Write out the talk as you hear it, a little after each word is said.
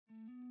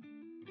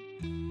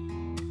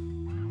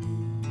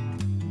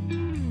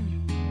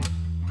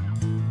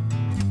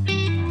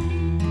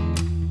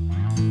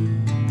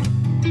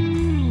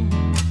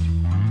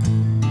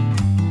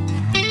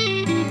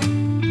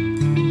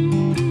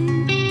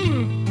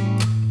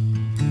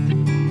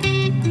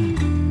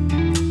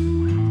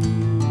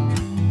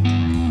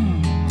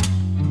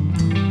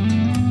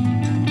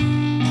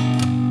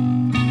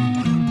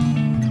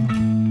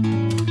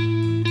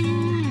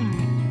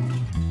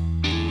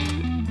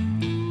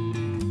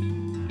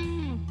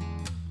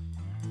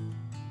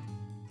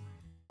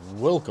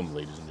Welcome,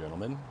 ladies and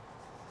gentlemen,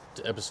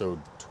 to episode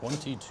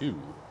 22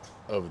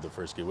 of the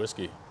Frisky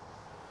Whiskey.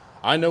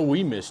 I know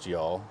we missed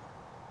y'all.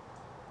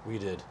 We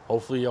did.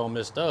 Hopefully y'all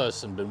missed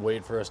us and been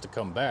waiting for us to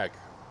come back.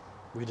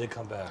 We did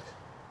come back.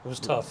 It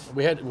was tough.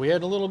 We had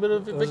a little bit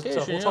of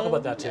vacation. We'll talk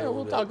about that too. Yeah,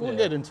 we'll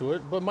get into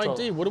it. But Mike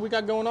D, what do we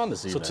got going on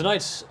this evening? So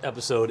tonight's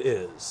episode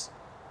is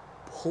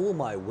pull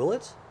my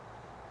Willett,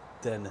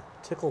 then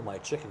tickle my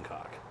chicken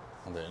cock.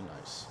 Very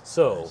nice.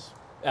 So, nice.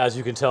 As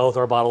you can tell with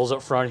our bottles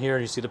up front here,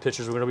 and you see the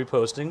pictures we're going to be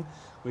posting,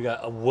 we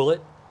got a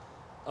Willett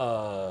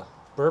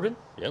bourbon.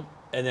 Yep.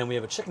 And then we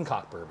have a chicken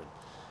cock bourbon.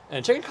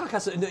 And chicken cock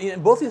has,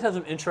 and both of these have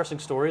some interesting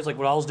stories. Like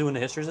when I was doing the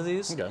histories of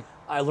these,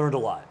 I learned a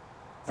lot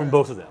from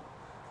both of them.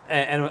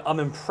 And I'm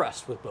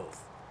impressed with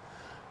both.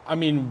 I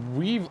mean,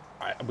 we've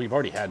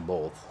already had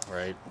both,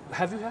 right?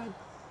 Have you had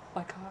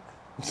my cock?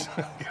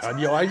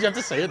 God, why'd you have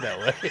to say it that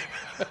way?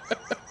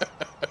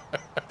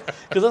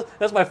 Because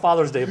that's my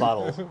Father's Day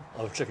bottle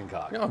of chicken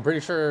cock. No, I'm pretty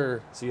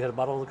sure. So you had a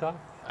bottle of the cock?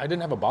 I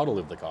didn't have a bottle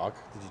of the cock.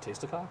 Did you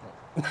taste the cock?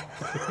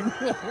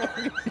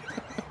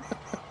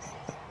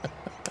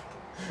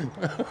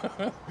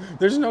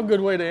 There's no good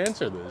way to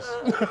answer this.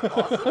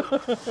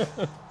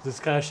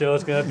 This kind of show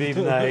is going to be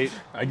tonight.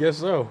 I guess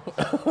so.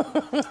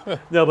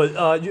 No, but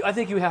I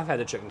think you have had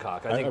a chicken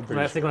cock. I think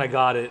when I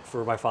got it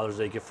for my Father's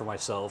Day gift for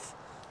myself.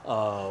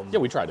 Yeah,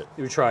 we tried it.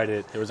 We tried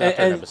it. It was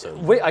after an episode.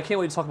 Wait, I can't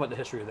wait to talk about the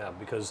history of them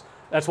because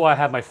that's why I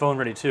have my phone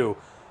ready too.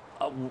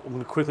 I'm going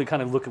to quickly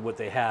kind of look at what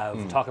they have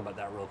and talk about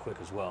that real quick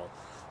as well.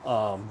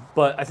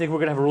 But I think we're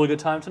going to have a really good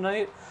time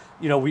tonight.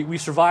 You know, we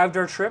survived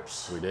our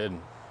trips. We did.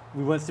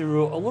 We went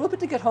through a little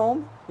bit to get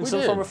home in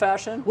some form or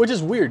fashion. Which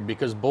is weird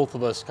because both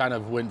of us kind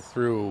of went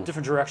through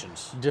different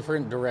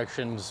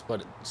directions,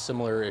 but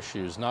similar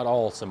issues. Not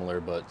all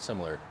similar, but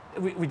similar.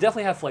 We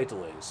definitely have flight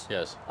delays.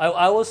 Yes.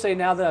 I will say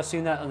now that I've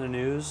seen that on the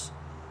news,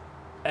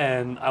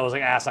 and I was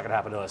like, it's not going to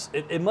happen to us.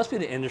 It must be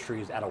the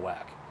industry is out of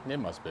whack. It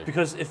must be.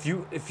 Because if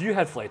you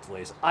had flight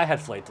delays, I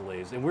had flight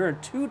delays, and we're in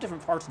two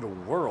different parts of the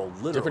world,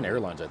 literally. Different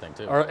airlines, I think,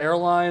 too. Our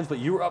airlines, but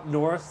you were up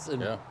north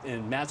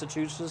in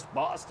Massachusetts,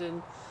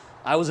 Boston.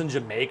 I was in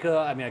Jamaica.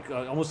 I mean,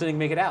 I almost didn't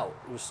make it out.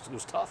 It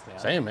was tough, man.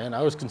 Same, man.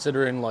 I was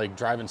considering like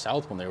driving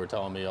south when they were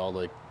telling me all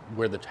like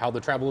how the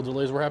travel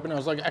delays were happening. I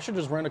was like, I should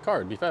just rent a car.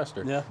 It'd be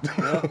faster. Yeah.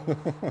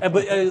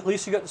 But at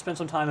least you got to spend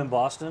some time in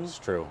Boston. It's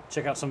true.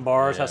 Check out some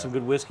bars, have some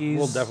good whiskeys.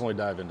 We'll definitely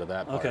dive into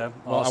that part. Okay.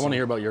 Well, awesome. I want to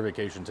hear about your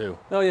vacation too.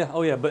 Oh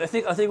yeah. But I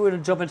think we're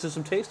gonna jump into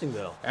some tasting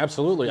though.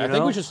 Absolutely. I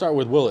think we should start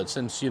with Willett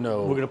since we're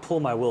gonna pull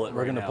my Willett.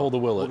 We're gonna pull the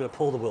Willett. We're gonna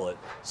pull the Willett.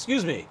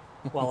 Excuse me.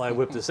 While I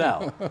whip this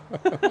out.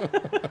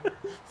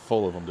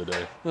 Full of them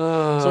today.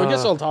 So I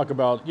guess I'll talk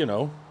about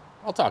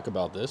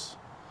this.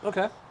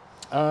 Okay.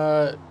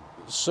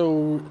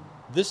 So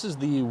this is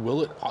the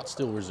Willett Pot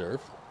Still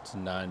Reserve. It's a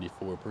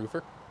 94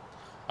 proofer.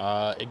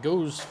 It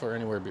goes for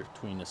anywhere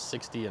between a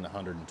 60 and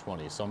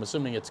 120. So I'm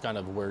assuming it's kind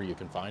of where you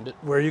can find it.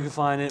 Where you can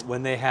find it,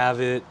 when they have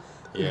it.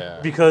 Yeah.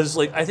 Because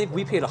I think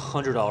we paid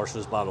 $100 for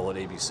this bottle at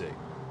ABC. It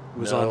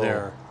was on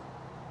there.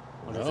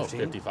 No,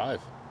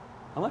 55.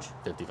 How much?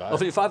 55. Oh,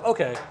 55?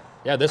 Okay.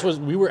 Yeah,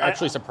 we were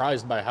actually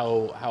surprised by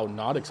how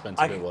not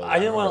expensive it was.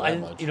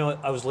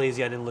 I was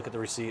lazy. I didn't look at the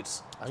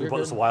receipts. So we bought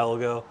this a while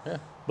ago. Yeah.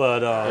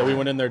 But we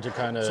went in there to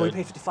kind of. So we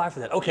paid $55 for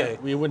that. Okay.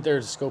 Yeah, we went there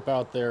to scope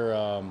out their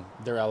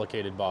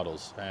allocated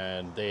bottles,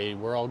 and they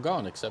were all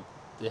gone except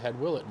they had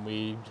Willett, and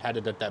we had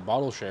it at that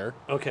bottle share.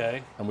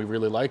 Okay. And we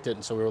really liked it,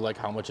 and so we were like,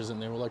 "How much is it?"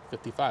 And they were like,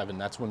 $55, and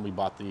that's when we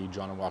bought the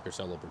John and Walker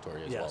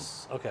Celebratory as well.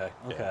 Yes. Okay.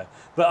 Yeah.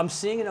 But I'm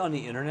seeing it on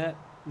the internet.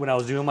 When I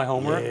was doing my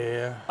homework,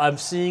 I'm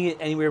seeing it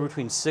anywhere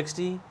between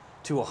 60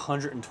 to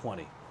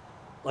 120.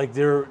 Like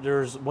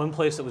there's one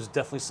place that was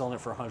definitely selling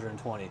it for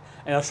 120.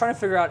 And I was trying to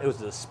figure out, was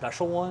it a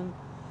special one?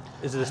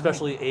 Is it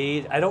especially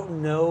aged? I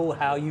don't know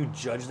how you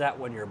judge that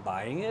when you're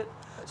buying it.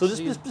 So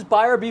just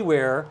buyer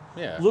beware.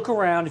 Yeah. Look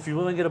around. If you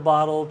want to get a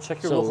bottle,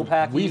 check your local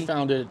package. We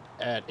found it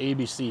at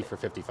ABC for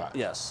 55.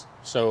 Yes.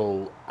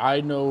 So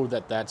I know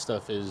that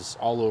stuff is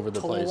all over the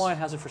place. Total Wine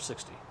has it for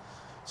 60.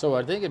 So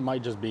I think it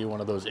might just be one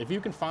of those. If you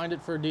can find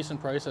it for a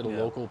decent price at a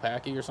local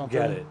packy or something,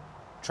 get it.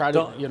 Try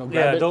to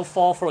grab it. Don't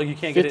fall for you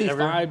can't get it.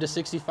 55 to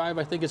 65,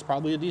 I think is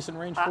probably a decent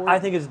range for it. I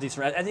think it's a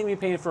decent range. I think when you're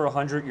paying for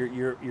 100,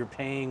 you're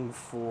paying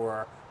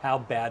for how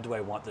bad do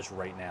I want this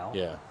right now?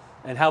 Yeah.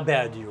 And how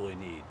bad do you really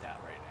need that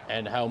right now?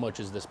 And how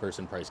much is this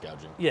person price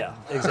gouging? Yeah,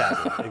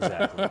 exactly.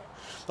 Okay,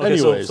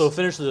 Anyways, so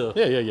finish the.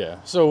 Yeah.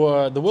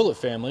 So the Willett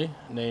family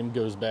name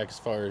goes back as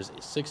far as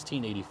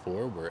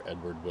 1684, where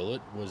Edward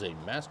Willett was a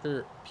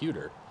master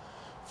pewter.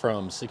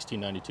 From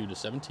 1692 to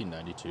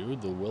 1792,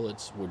 the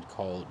Willets would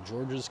call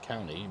Georges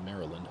County,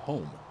 Maryland,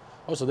 home.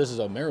 Oh, so this is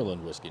a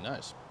Maryland whiskey.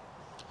 Nice.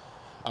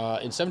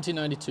 In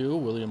 1792,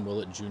 William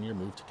Willett Jr.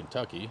 moved to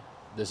Kentucky.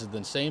 This is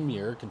the same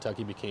year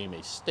Kentucky became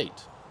a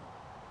state.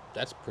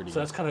 That's pretty. So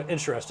that's kind of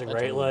interesting,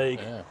 right?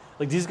 Yeah.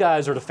 Like these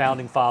guys are the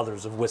founding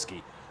fathers of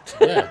whiskey.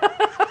 Yeah.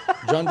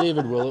 John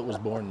David Willett was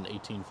born in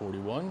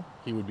 1841.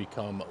 He would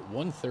become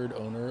 1/3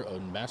 owner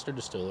and master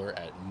distiller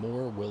at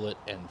Moore, Willett,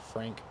 and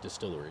Frank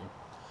Distillery.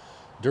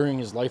 During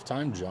his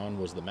lifetime, John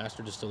was the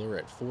master distiller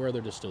at 4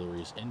 other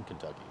distilleries in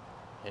Kentucky.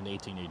 In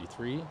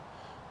 1883,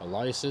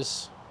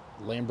 Elias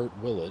Lambert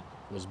Willett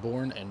was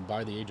born and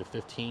by the age of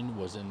 15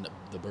 was in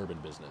the bourbon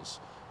business.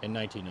 In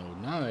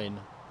 1909,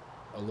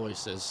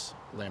 Aloysius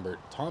Lambert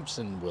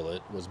Thompson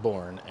Willett was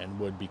born and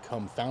would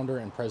become founder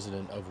and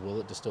president of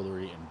Willett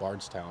Distillery in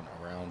Bardstown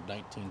around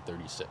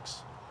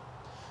 1936.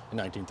 In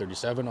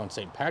 1937, on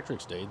St.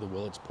 Patrick's Day, the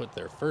Willets put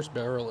their first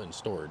barrel in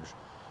storage.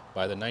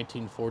 By the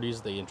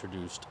 1940s, they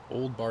introduced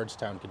Old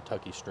Bardstown,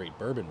 Kentucky straight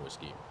bourbon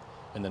whiskey.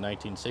 In the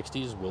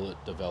 1960s, Willett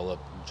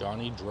developed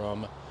Johnny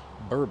Drum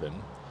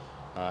Bourbon.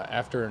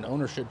 After an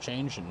ownership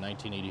change in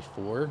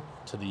 1984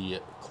 to the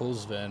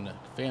Closven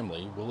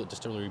family, Willett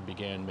Distillery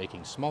began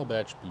making small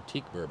batch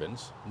boutique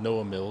bourbons,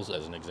 Noah Mills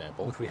as an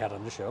example. Which we had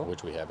on the show.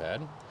 Which we have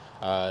had.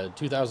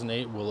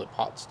 2008, Willett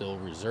Pot Still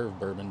Reserve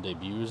Bourbon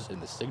debuts in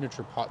the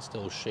signature pot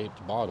still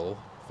shaped bottle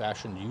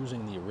fashioned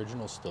using the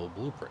original still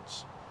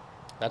blueprints.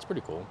 That's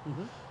pretty cool.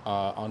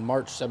 On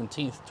March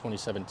 17th,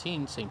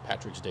 2017, St.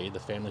 Patrick's Day,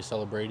 the family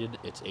celebrated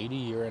its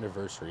 80-year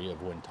anniversary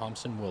of when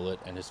Thompson Willett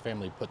and his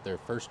family put their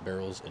first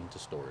barrels into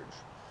storage.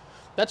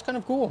 That's kind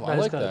of cool. I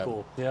like that. That is kind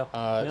of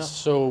cool. Yeah.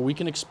 So we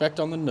can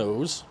expect on the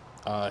nose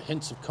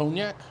hints of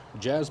cognac,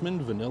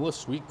 jasmine, vanilla,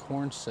 sweet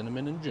corn,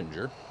 cinnamon, and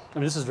ginger. I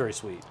mean, this is very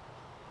sweet.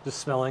 Just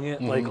smelling it,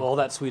 like all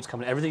that sweet's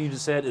coming. Everything you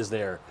just said is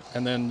there.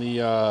 And then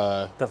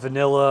the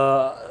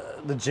vanilla,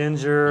 the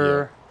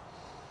ginger. Yeah.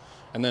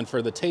 And then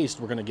for the taste,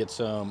 we're going to get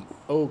some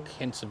oak,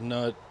 hints of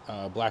nut,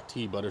 black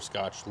tea,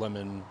 butterscotch,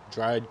 lemon,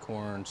 dried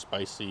corn,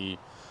 spicy,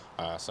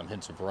 some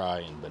hints of rye,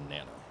 and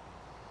banana.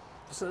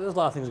 So there's a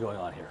lot of things going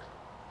on here.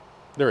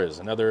 There is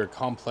another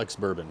complex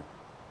bourbon.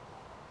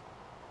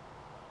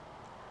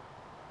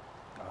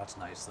 Oh, that's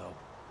nice, though.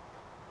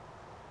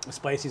 The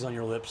spicy's on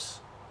your lips.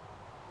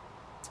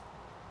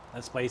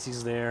 That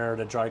spicy's there.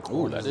 The dried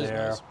corn is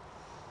there. Nice.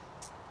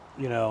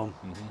 You know.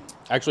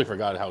 I actually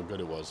forgot how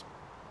good it was.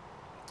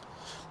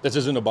 This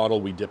isn't a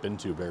bottle we dip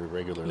into very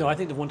regularly. No, I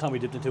think the one time we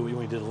dipped into it, we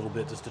only did a little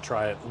bit just to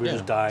try it. We were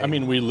just dying. I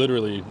mean, we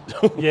literally...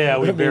 Yeah,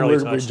 we barely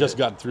touched it. We just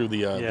got through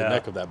the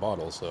neck of that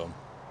bottle, so...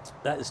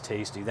 That is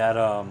tasty. That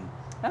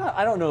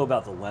I don't know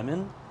about the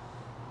lemon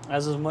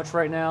as much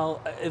right now.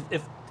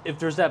 If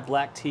there's that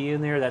black tea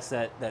in there, that's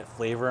that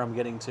flavor I'm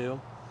getting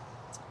too.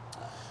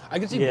 I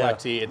can see black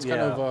tea. It's kind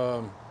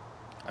of...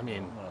 I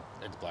mean,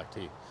 it's black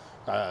tea.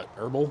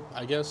 Herbal,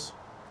 I guess.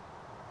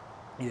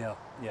 Yeah.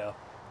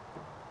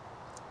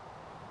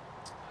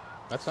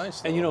 That's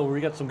nice. And we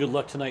got some good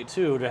luck tonight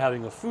too. They're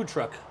having a food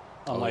truck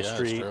on my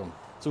street. That's true.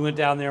 So we went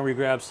down there and we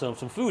grabbed some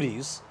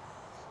foodies.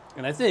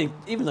 And I think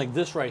even like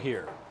this right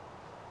here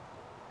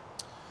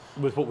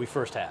was what we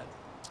first had,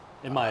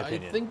 in my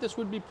opinion. I think this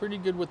would be pretty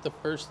good with the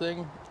first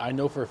thing. I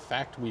know for a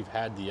fact we've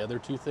had the other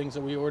two things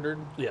that we ordered.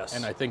 Yes.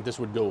 And I think this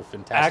would go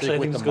fantastic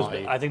with the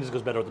mahi. I think this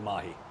goes better with the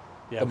mahi.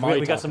 Yeah,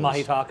 we got some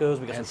mahi tacos,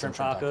 we got some shrimp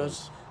shrimp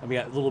tacos, and we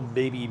got little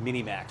baby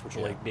mini macs, which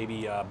are like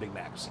baby Big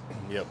Macs.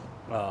 Yep.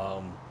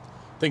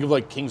 Think of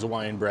like King's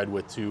Hawaiian bread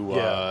with two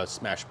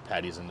smashed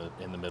patties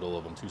in the middle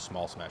of them, two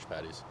small smashed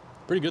patties.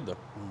 Pretty good though.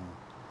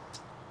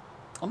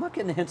 I'm not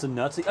getting the hints of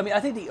nuts. I mean, I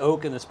think the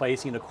oak and the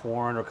spicy and the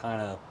corn are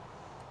kind of,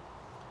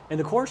 and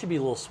the corn should be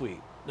a little sweet.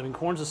 I mean,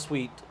 corn's a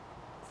sweet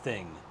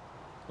thing.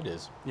 It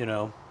is.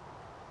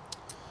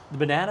 The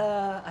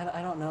banana,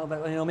 I don't know,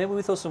 but maybe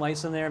we throw some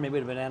ice in there. Maybe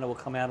the banana will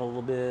come out a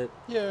little bit.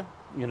 Yeah.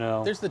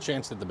 There's the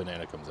chance that the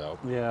banana comes out.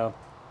 Yeah.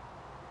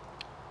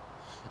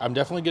 I'm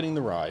definitely getting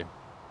the rye.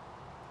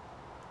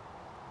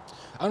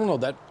 I don't know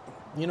that,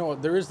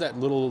 there is that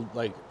little,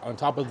 like, on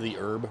top of the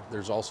herb,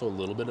 there's also a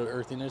little bit of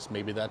earthiness.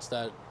 Maybe that's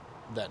that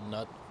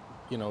nut,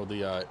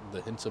 the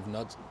hints of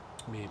nuts.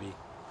 Maybe.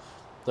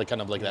 Like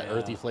kind of like that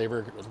earthy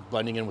flavor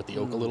blending in with the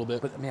oak a little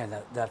bit. But man,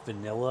 that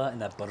vanilla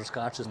and that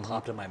butterscotch just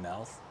popped in my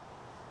mouth.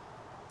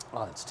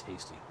 Oh, that's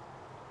tasty.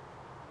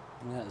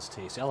 That is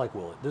tasty. I like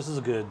Willett. This is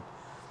a good,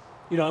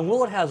 and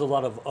Willett has a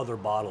lot of other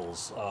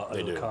bottles,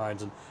 other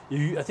kinds. And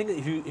I think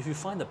if you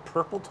find the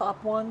purple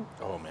top one,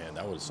 oh man,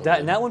 that was so that good.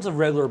 And that one's a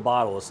regular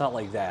bottle. It's not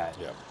like that.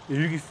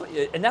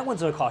 Yeah. And that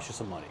one's gonna cost you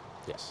some money.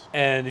 Yes.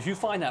 And if you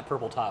find that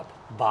purple top,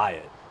 buy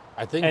it.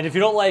 I think. And if you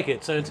don't like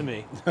it, send it to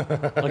me.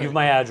 I'll give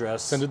my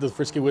address. Send it to the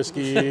Frisky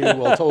Whiskey.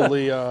 We'll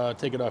totally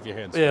take it off your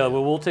hands. Yeah,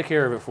 well, we'll take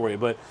care of it for you.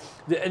 But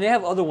and they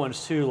have other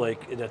ones too,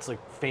 like that's like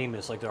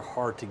famous, like they're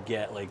hard to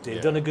get. Like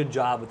they've done a good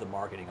job with the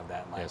marketing of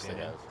that. In my opinion.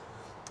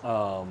 They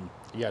have.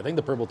 Yeah, I think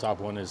the purple top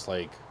one is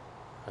like,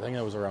 I think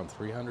that was around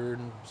 300,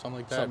 something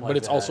like that. Something but like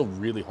it's that. Also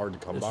really hard to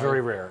come by. It's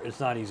very rare. It's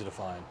not easy to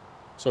find.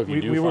 So if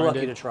you do we find were lucky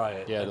it, to try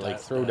it. Yeah, to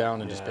throw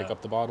down and just pick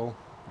up the bottle.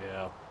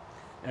 Yeah.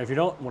 And if you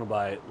don't want to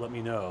buy it, let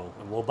me know,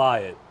 and we'll buy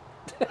it.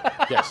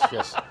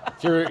 Yes.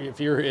 If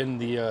you're in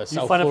the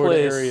South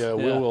Florida area,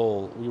 we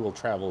will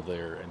travel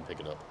there and pick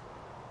it up.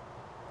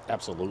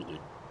 Absolutely.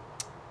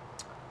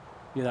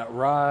 That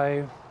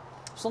rye.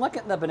 So I'm not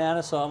getting that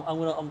banana, so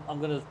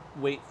I'm gonna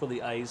wait for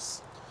the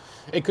ice.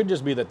 It could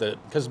just be that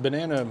because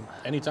banana,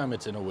 anytime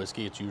it's in a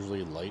whiskey, it's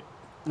usually lighter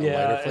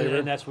flavor.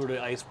 And that's where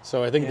the ice.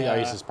 So I think the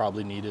ice is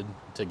probably needed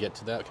to get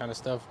to that kind of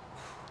stuff.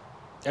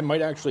 It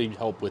might actually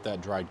help with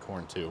that dried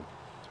corn too.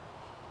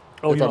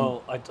 Oh, If you I'm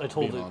know, I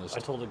told being honest.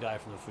 I told the guy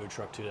from the food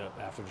truck too that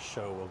after the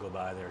show we'll go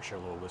by there and share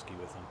a little whiskey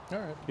with him. All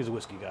right. He's a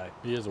whiskey guy.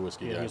 He is a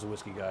whiskey Yeah, guy. he's a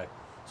whiskey guy.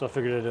 So I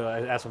figured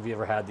I asked him if he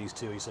ever had these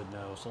too. He said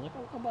no. So I'm like,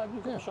 oh, come by and do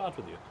a couple shots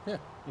with you. Yeah.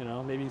 You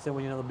know, maybe you can send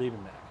me another baby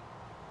Mac.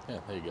 Yeah,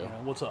 there you go. You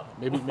know, what's up?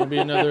 Maybe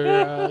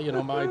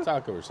another my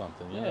taco or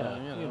something. Yeah,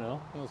 you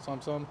know, some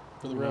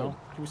for the You road. know,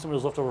 give me some of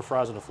those leftover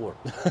fries on the floor.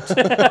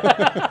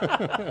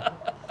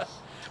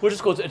 Which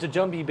is cool. It's a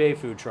Jumbie Bay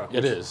food truck.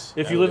 It is.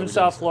 If you live in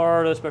South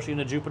Florida, especially in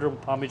the Jupiter,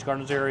 Palm Beach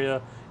Gardens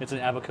area, it's in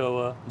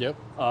Abacoa. Yep.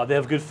 They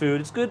have good food.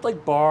 It's good,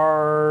 like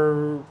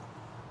bar, a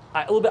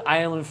little bit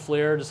island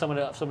flair to some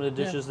of the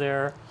dishes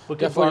there. But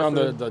good Definitely bar on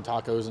food. the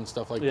tacos and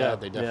stuff like Yeah,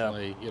 that. They yeah.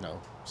 definitely,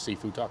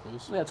 seafood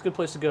tacos. Yeah, it's a good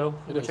place to go.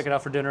 It Go is. check it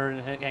out for dinner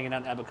and hanging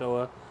out in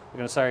Abacoa. Like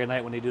on a Saturday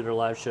night when they do their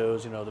live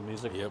shows, the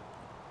music. Yep.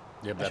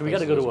 That Actually, we got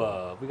to place go is to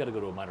awesome. we got to go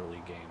to a minor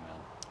league game, man.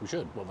 We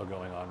should. What they're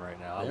going on right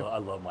now. Yep. I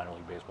love minor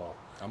league baseball.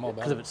 I'm all about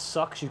Because if it. it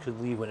sucks, you could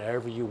leave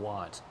whenever you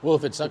want. Well,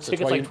 if it sucks,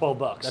 ticket's that's why like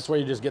 $12. That's why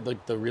you just get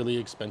like the really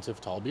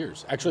expensive tall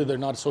beers. Actually, they're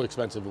not so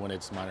expensive when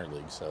it's minor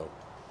leagues, so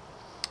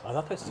Oh,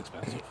 that place is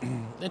expensive.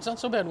 it's not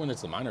so bad when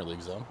it's the minor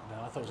leagues, though.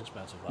 No, I thought it was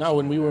expensive. No,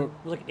 when we were, It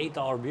was like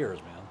 $8 beers,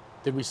 man.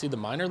 did we see the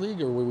minor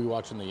league or were we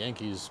watching the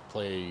Yankees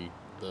play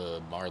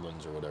the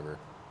Marlins or whatever?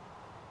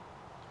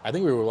 I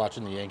think we were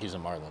watching the Yankees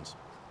and Marlins,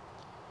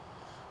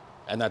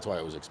 and that's why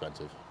it was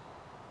expensive.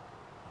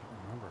 I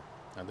don't remember.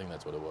 I think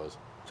that's what it was.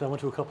 So I went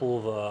to a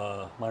couple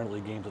of minor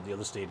league games at the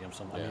other stadiums.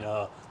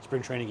 Yeah.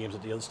 Spring training games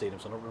at the other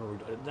stadiums. I don't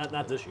remember.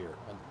 Not this year.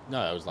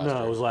 No, that was last year.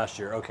 No, it was last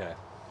year. Okay.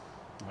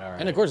 All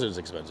right. And of course, it was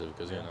expensive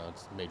because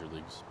it's major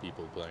leagues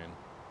people playing.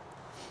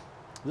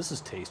 This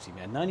is tasty,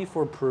 man.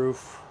 94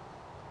 proof.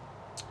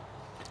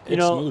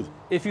 It's smooth.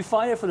 If you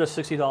find it for the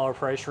 $60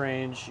 price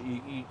range,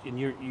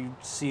 you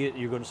see it,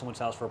 you're going to someone's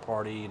house for a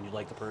party, and you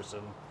like the person.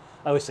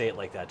 I always say it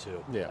like that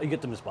too. Yeah. You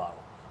get them this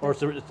bottle, or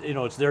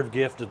it's their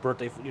gift, it's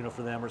birthday,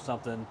 for them or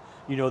something.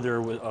 They're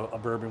a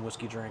bourbon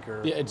whiskey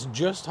drinker. Yeah, it's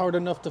just hard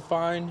enough to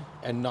find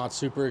and not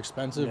super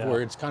expensive. Yeah.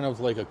 Where it's kind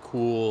of like a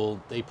cool,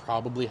 they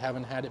probably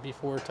haven't had it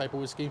before type of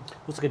whiskey.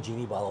 Looks like a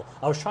genie bottle.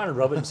 I was trying to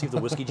rub it and see if the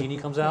whiskey genie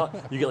comes out.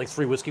 You get like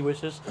 3 whiskey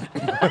wishes.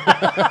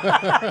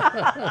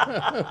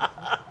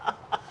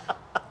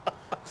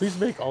 Please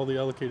make all the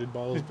allocated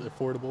bottles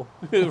affordable.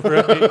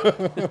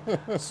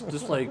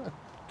 Right.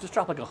 Just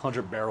drop like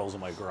 100 barrels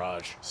in my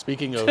garage.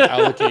 Speaking of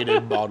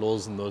allocated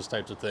bottles and those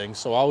types of things,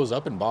 so I was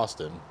up in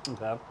Boston.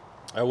 Okay.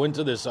 I went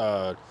to this.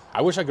 I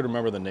wish I could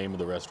remember the name of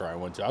the restaurant I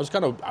went to.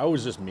 I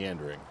was just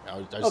meandering.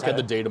 I just had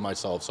the day to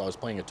myself, so I was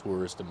playing a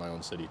tourist in my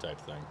own city type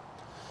thing.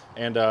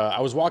 And I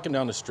was walking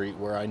down the street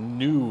where I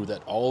knew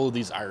that all of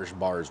these Irish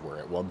bars were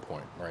at one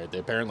point, right?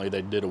 Apparently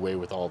they did away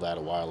with all that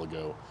a while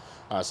ago.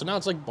 So now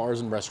it's like bars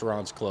and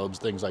restaurants, clubs,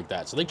 things like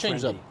that. So they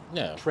changed up. Trendy.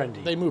 Yeah,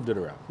 Trendy. They moved it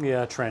around.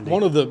 Yeah, trendy.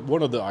 One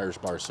of the Irish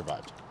bars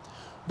survived,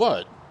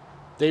 but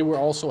they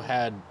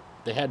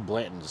had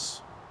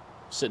Blanton's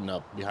sitting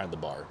up behind the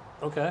bar.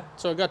 Okay.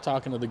 So I got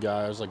talking to the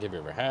guy. I was like, "Have you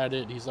ever had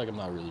it?" He's like, "I'm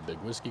not a really big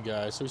whiskey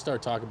guy." So we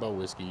started talking about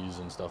whiskeys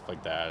and stuff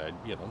like that.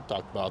 I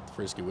talked about the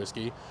Frisky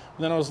whiskey, and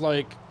then I was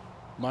like,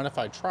 "Mind if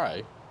I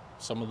try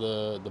some of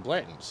the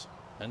Blanton's?"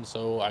 And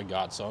so I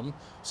got some,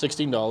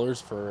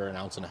 $16 for an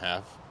ounce and a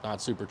half.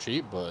 Not super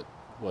cheap, but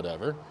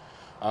whatever.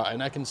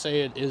 And I can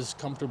say it is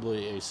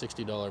comfortably a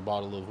 $60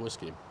 bottle of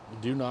whiskey.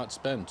 Do not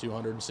spend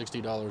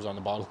 $260 on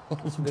a bottle.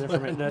 Good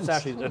information. That's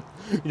actually,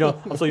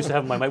 I'm so used to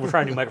having my mic. We're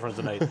trying new microphones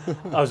tonight.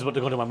 I was about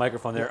to go to my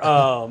microphone there.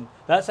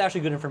 That's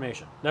actually good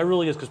information. That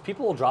really is, because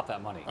people will drop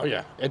that money. Oh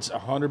yeah, it's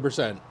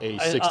 100% a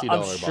 $60 I'm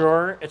bottle.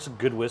 sure it's a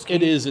good whiskey.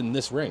 It is in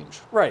this range.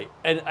 Right.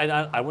 And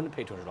I wouldn't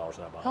pay $200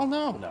 for that bottle. Hell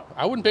no. No.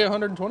 I wouldn't pay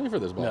 $120 for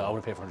this bottle. No, I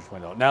wouldn't pay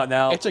 $420.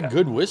 Now It's a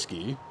good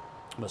whiskey,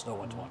 but it's no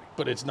 $120.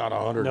 but it's not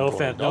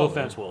 $120. No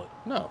offense, Willett.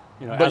 No.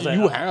 as But I-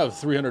 you have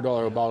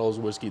 $300 bottles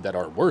of whiskey that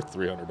are worth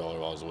 $300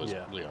 bottles of whiskey.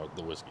 Yeah.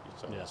 The whiskey.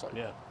 So Yeah. it's like,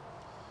 Yeah.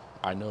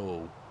 I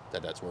know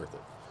that that's worth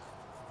it.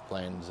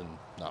 Plans and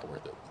not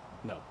worth it.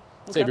 No.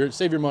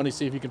 Save your money.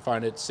 See if you can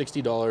find it.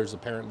 $60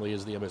 apparently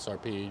is the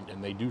MSRP,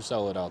 and they do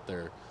sell it out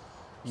there.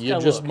 You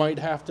gotta just look. might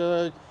have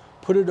to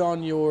put it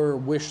on your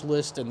wish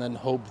list and then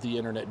hope the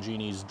internet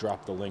genies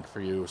drop the link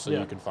for you so Yeah.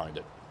 you can find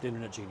it. The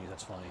internet genie.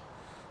 That's funny.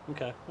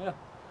 Okay. Yeah.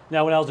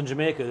 Now, when I was in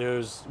Jamaica,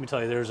 let me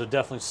tell you, there's a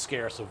definitely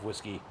scarce of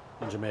whiskey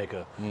in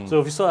Jamaica. So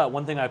if you saw that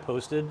one thing I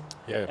posted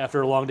Yeah.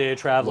 after a long day of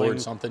traveling,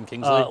 Lord something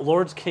Kingsley.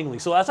 Lord's Kingsley.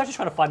 So I was actually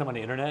trying to find them on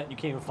the internet. You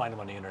can't even find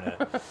them on the internet.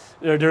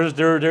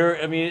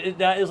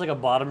 That is like a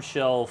bottom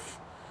shelf.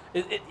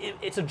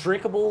 It's a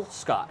drinkable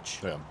scotch.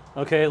 Yeah.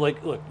 Okay,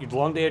 like look, you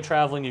long day of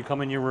traveling. You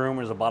come in your room.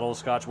 There's a bottle of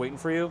scotch waiting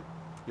for you.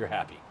 You're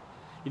happy.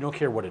 You don't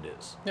care what it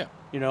is. Yeah.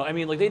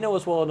 They know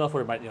us well enough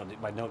where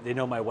they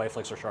know my wife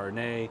likes her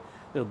Chardonnay.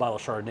 There's a bottle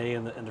of Chardonnay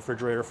in the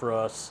refrigerator for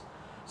us.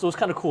 So it's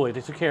kind of cool.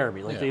 They took care of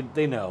me. Like Yeah.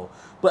 they know.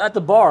 But at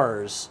the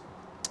bars,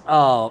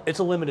 it's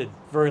a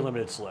very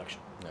limited selection.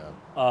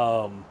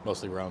 Yeah.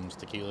 Mostly rums,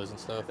 tequilas, and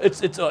stuff.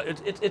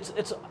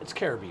 It's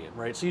Caribbean,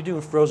 right? So you're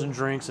doing frozen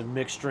drinks and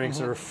mixed drinks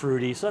that are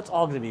fruity, so that's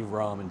all going to be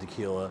rum and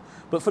tequila.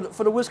 But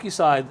for the whiskey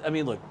side, I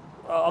mean, look,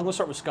 I'm going to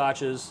start with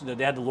scotches. You know,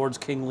 they had the Lord's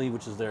Kingly,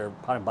 which is their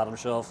bottom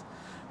shelf.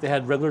 They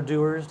had regular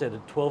Dewars. They had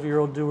the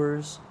 12-year-old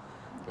Dewars,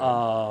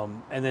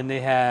 and then they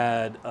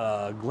had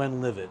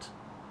Glenlivet.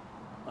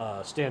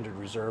 Standard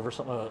reserve or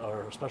something,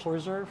 or special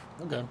reserve.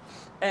 Okay.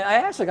 And I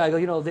asked the guy, I go,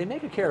 you know, they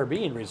make a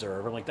Caribbean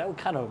reserve. I'm like, that would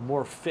kind of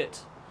more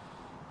fit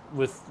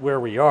with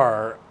where we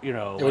are, you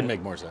know. It would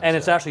make more sense. And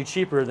it's actually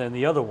cheaper than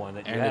the other one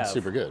that you have. And it's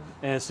super good.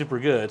 And it's super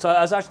good. So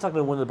I was actually talking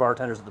to one of the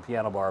bartenders at the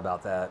piano bar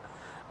about that.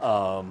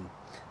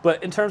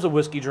 But in terms of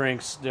whiskey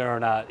drinks, there are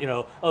not, you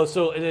know. Oh,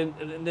 so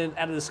and then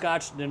out of the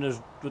Scotch, then there's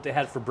what they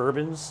had for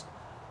bourbons.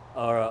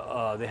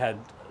 They had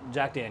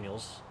Jack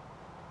Daniels,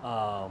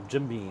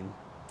 Jim Beam.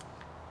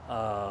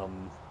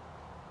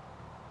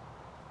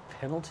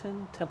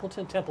 Templeton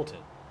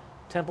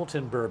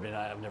bourbon.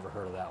 I've never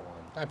heard of that one.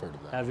 I've heard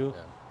of that. Have you?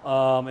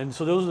 Yeah. And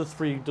so those are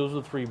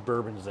the three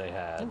bourbons they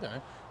had.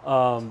 Okay.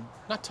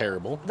 Not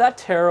terrible. Not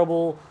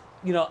terrible.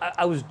 You know,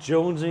 I was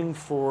jonesing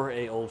for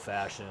a old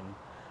fashioned.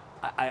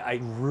 I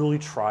really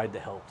tried to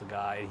help the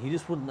guy. He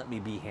just wouldn't let me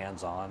be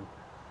hands on.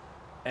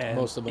 And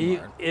most of them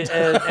aren't.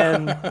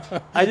 And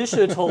I just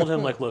should have told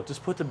him, like, look,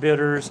 just put the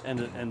bitters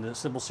and the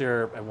simple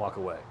syrup and walk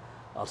away.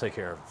 I'll take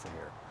care of it from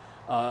here.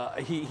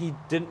 He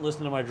didn't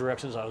listen to my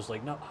directions. I was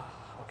like, no,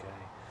 okay.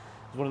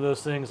 It's one of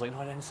those things, like, no,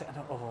 I didn't say,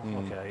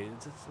 okay.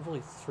 It's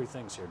really three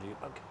things here, dude.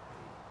 Okay.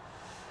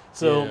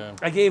 So Yeah.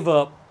 I gave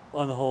up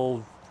on the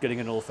whole getting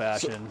an old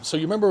fashioned. So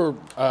you remember,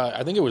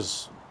 I think it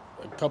was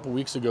a couple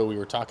weeks ago, we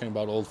were talking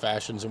about old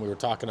fashions, and we were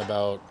talking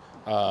about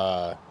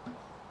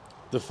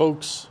the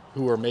folks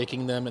who are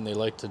making them, and they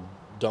like to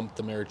dump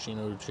the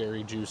maraschino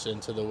cherry tickle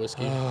into the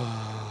whiskey.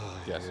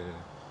 Yes. Yeah.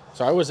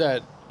 So I was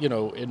at,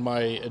 in my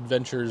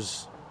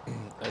adventures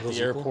at the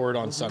airport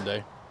on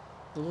Sunday.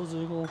 The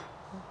Little Eagle.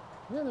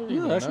 Yeah, there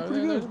you go. Actually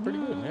pretty good. That's pretty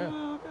good,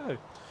 yeah.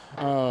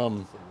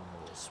 Okay.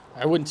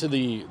 I went to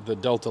the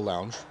Delta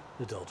Lounge.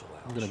 The Delta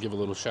Lounge. I'm going to give a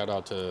little shout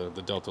out to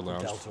the Delta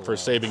Lounge Delta for Lounge.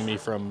 saving me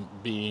from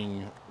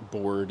being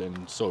bored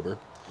and sober.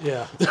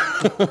 Yeah.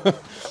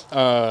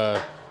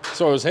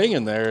 So I was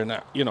hanging there, and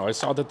I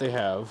saw that they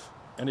have,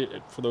 and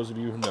for those of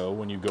you who know,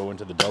 when you go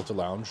into the Delta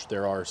Lounge,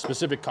 there are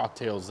specific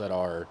cocktails that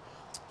are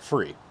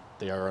free.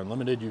 They are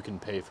unlimited. You can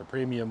pay for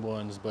premium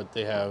ones, but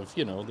they have,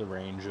 the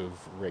range of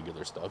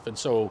regular stuff. And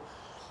so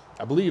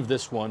I believe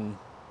this one,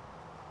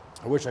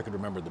 I wish I could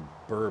remember the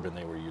bourbon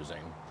they were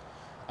using.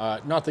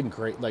 Nothing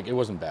great, like it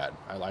wasn't bad.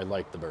 I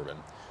liked the bourbon.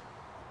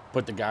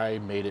 But the guy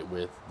made it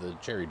with the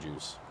cherry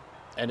juice.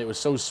 And it was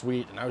so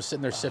sweet, and I was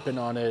sitting there sipping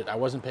on it. I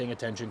wasn't paying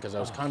attention because I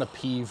was kind of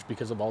peeved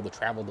because of all the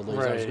travel delays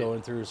I was Right.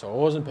 going through, so I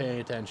wasn't paying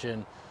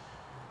attention.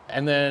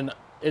 And then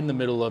in the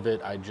middle of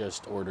it, I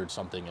just ordered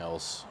something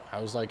else.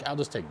 I was like, I'll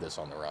just take this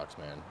on the rocks,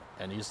 man.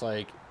 And he's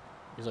like,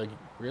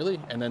 really?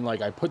 And then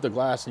I put the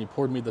glass, and he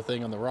poured me the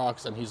thing on the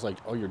rocks, and he's like,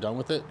 oh, you're done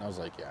with it? And I was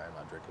like, yeah, I'm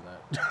not drinking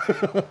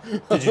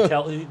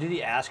that. Did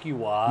he ask you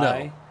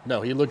why?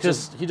 No, he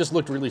just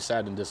looked really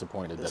sad and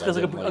disappointed that I Because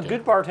didn't like like a it.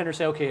 good bartender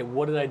say, okay,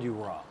 what did I do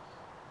wrong?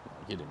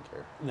 He didn't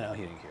care. No,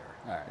 he didn't care.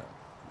 All right.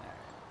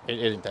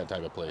 It ain't that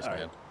type of place, All right.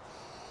 man.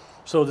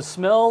 So the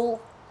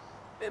smell,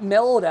 it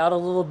mellowed out a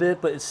little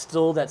bit, but it's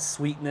still that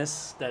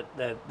sweetness,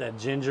 that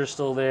ginger's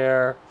still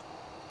there.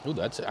 Ooh,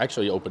 that's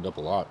actually opened up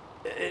a lot.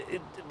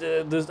 Like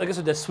I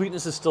said, that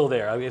sweetness is still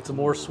there. I mean, it's a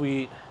more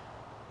sweet.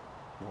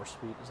 More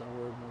sweet, is that a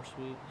word? More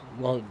sweet?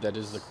 Well, that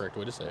is the correct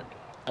way to say it.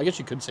 I guess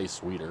you could say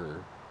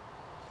sweeter.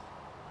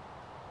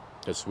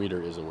 Because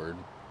sweeter is a word.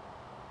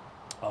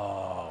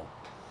 Oh.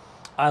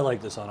 I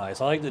like this on ice.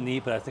 I like the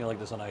neat, but I think I like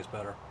this on ice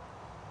better.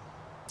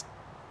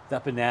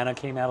 That banana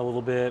came out a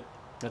little bit.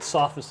 That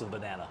softness of the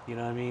banana, you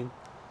know what I mean?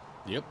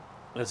 Yep.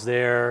 It's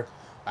there.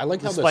 I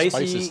like how the spice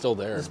is still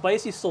there. The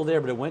spicy's still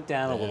there, but it went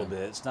down a little Yeah.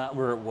 bit. It's not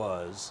where it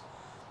was.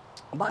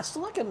 But I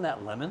still like getting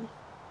that lemon.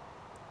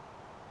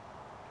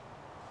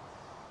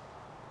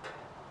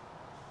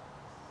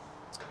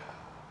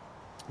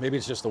 Maybe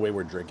it's just the way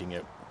we're drinking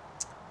it.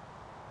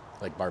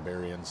 Like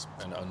barbarians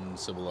and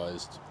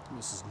uncivilized.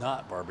 This is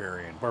not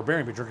barbarian.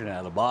 Barbarian be drinking it out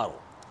of the bottle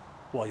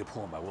while you're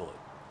pulling my Willett.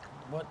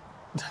 What?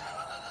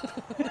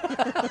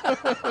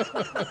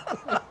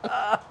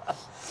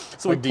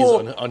 So Like these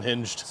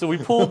unhinged. So we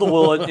pulled the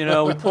Willett,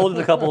 we pulled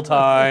it a couple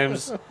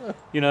times.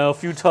 A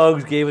few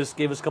tugs gave us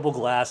a couple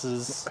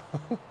glasses.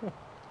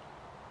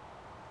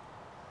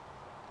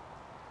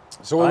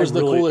 So what I was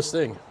the really- coolest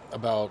thing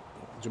about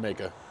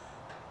Jamaica?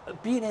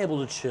 Being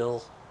able to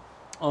chill,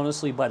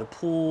 honestly, by the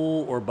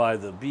pool or by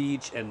the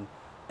beach, and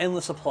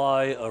endless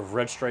supply of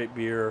Red Stripe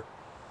beer.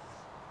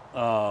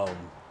 Red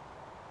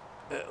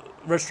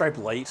Stripe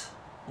Light,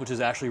 which is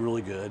actually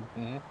really good.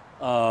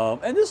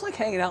 And just like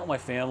hanging out with my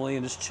family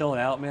and just chilling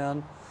out,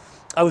 man.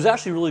 I was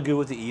actually really good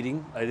with the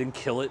eating. I didn't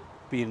kill it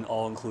being an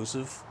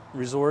all-inclusive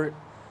resort.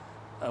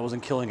 I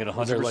wasn't killing it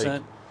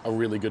 100%. A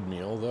really good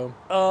meal, though.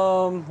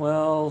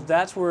 Well,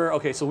 that's where,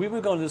 okay, so we've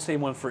been going to the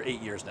same one for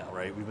 8 years now,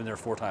 right? We've been there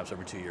 4 times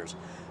every 2 years.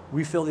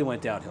 We feel they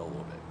went downhill a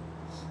little bit.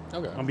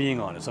 Okay. I'm being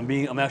honest. I'm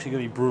actually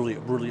going to be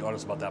brutally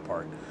honest about that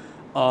part.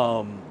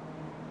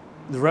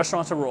 The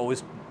restaurants that were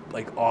always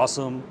like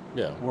awesome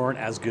Yeah. weren't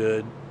as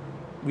good.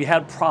 We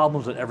had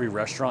problems at every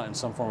restaurant in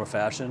some form or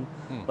fashion.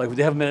 Like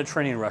they have a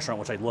Mediterranean restaurant,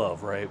 which I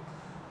love, right?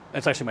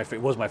 It's actually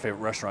was my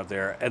favorite restaurant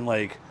there, and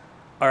like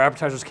our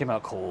appetizers came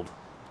out cold,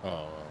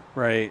 Oh.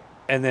 right?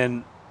 And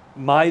then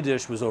my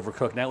dish was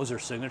overcooked. And that was their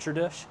signature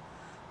dish,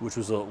 which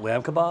was the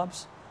lamb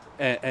kebabs,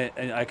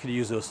 and I could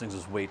use those things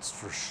as weights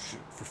for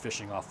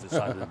fishing off the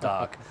side of the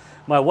dock.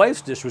 My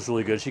wife's dish was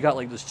really good. She got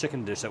like this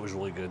chicken dish that was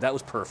really good. That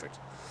was perfect.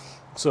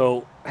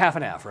 So half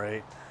and half,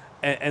 right?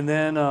 And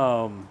then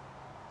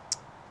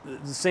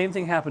the same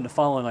thing happened the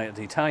following night at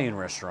the Italian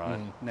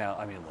restaurant. Now,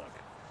 I mean, look,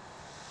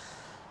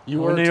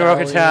 You we're were New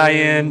York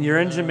Italian. You're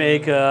in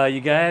Jamaica.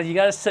 You got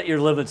to set your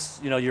limits.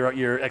 You know,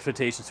 your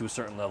expectations to a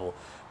certain level.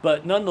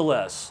 But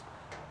nonetheless,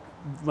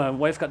 my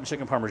wife got the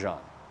chicken parmesan.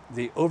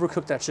 They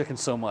overcooked that chicken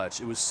so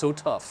much; it was so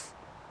tough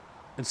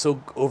and so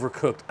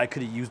overcooked. I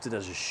could have used it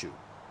as a shoe.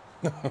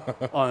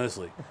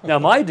 Honestly. Now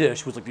my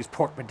dish was like these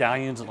pork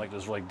medallions and like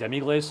this like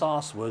demi-glace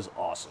sauce was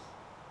awesome.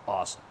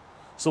 Awesome.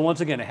 So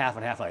once again, a half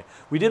and half night.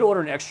 We did order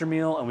an extra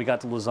meal and we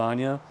got the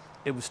lasagna.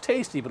 It was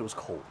tasty, but it was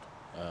cold.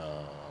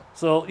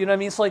 So you know what I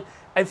mean? It's like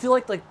I feel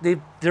like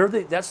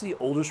that's the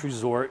oldest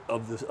resort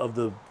of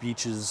the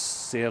beaches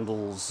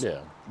sandals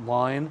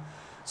line.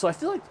 So I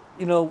feel like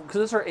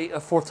because it's our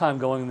fourth time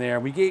going there.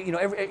 We get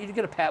you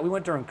get a pat. We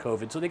went during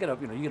COVID, so they get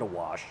you get a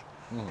wash.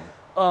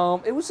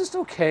 It was just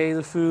okay.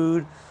 The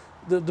food.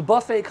 The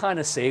buffet kind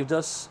of saved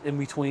us in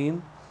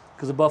between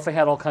because the buffet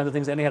had all kinds of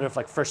things, and they had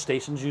like fresh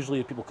stations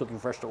usually, people cooking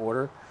fresh to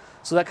order.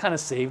 So that kind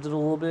of saved it a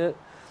little bit.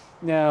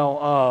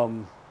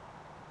 Now,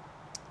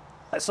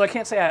 so I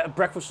can't say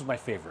breakfast was my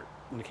favorite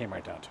when it came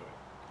right down to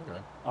it. Okay.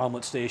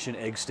 Omelet station,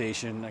 egg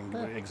station, I can do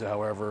eggs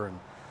however, and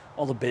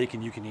all the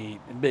bacon you can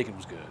eat, and bacon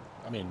was good.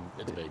 I mean,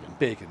 it's bacon.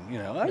 Bacon,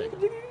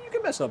 Bacon. You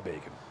can mess up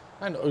bacon.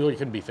 I know it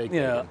couldn't be fake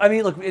Yeah, bacon. I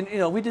mean, look,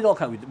 and, we did all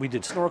kinds. We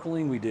did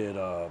snorkeling. We did.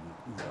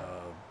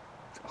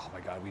 Oh my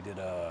God, we did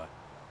a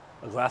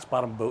glass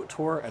bottom boat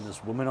tour, and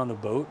this woman on the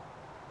boat,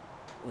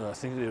 I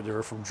think they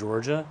were from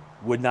Georgia,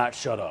 would not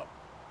shut up.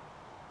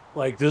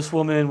 Like this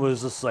woman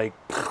was just like,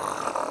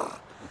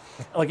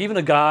 like even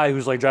a guy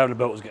who's like driving the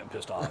boat was getting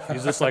pissed off.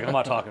 He's just like, I'm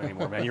not talking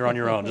anymore, man. You're on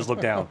your own. Just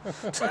look down.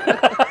 Just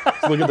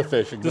look at the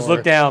fish. Just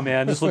look down,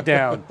 man. Just look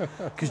down.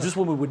 Because this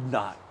woman would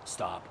not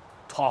stop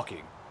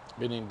talking.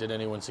 Meaning, did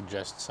anyone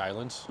suggest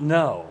silence?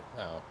 No.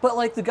 Oh. But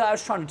like the guy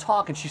was trying to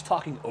talk, and she's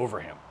talking over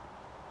him.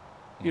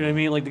 You know what I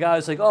mean? Like the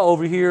guy's like, oh,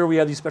 over here we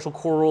have these special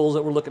corals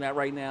that we're looking at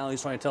right now.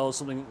 He's trying to tell us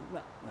something.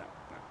 No.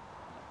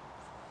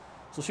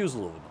 So she was a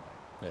little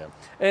annoying.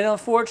 Yeah. And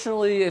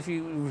unfortunately, if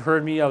you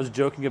heard me, I was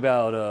joking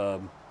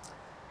about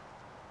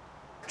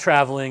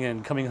traveling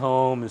and coming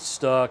home and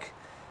stuck.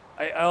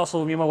 I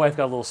also, me and my wife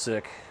got a little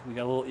sick. We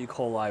got a little E.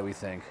 coli, we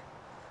think.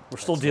 We're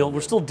still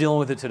dealing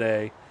with it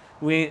today.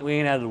 We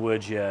ain't out of the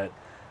woods yet.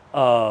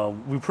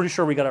 We're pretty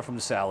sure we got it from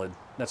the salad.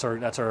 That's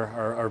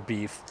our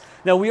beef.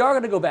 Now we are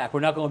going to go back. We're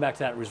not going back to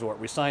that resort.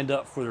 We signed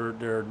up for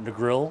their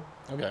grill.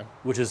 Okay.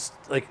 Which is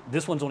like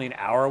this one's only an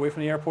hour away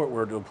from the airport.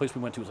 Where the place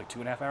we went to was like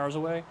 2.5 hours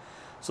away,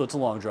 so it's a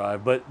long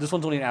drive. But this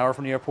one's only an hour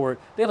from the airport.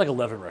 They have like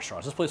 11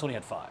 restaurants. This place only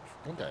had 5.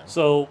 Okay.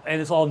 So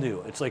and it's all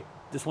new. It's like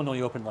this one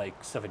only opened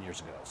like 7 years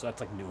ago. So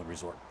that's like new in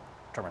resort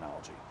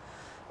terminology.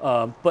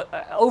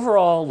 But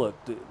overall, look,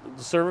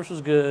 the service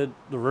was good.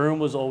 The room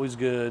was always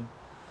good.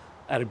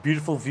 I had a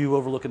beautiful view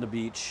overlooking the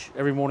beach.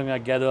 Every morning I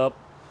get up,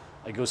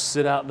 I go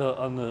sit out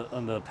on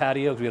the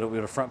patio because we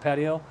had a front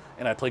patio,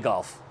 and I play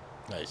golf.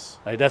 Nice.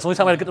 That's the only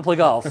time I get to play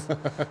golf.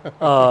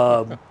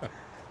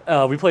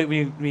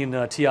 Me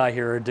and Ti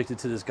here are addicted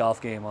to this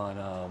golf game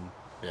on.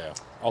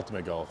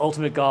 Ultimate Golf.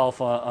 Ultimate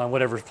Golf on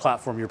whatever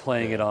platform you're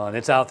playing it on.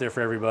 It's out there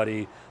for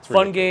everybody. It's a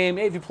fun ridiculous. game.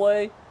 Hey, if you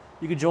play,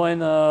 you could join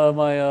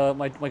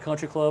my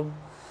country club.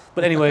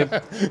 But anyway,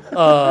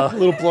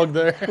 Little plug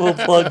there. little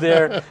plug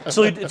there.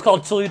 It's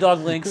called Chili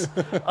Dog Links.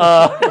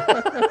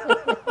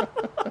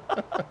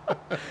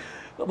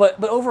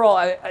 But overall,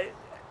 I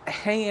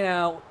hanging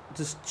out,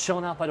 just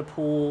chilling out by the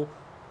pool,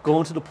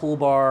 going to the pool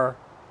bar,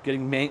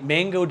 getting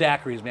mango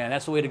daiquiris, man.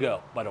 That's the way to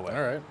go, by the way.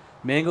 All right.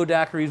 Mango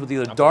daiquiris with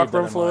either I'll dark keep that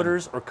rum in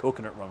floaters or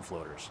coconut rum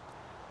floaters.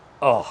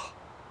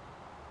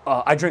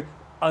 I drink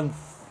on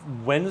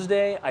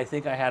Wednesday. I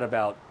think I had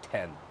about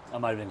 10. I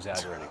might have been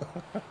exaggerating.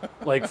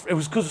 Like it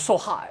was because it's so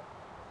hot.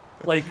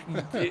 Like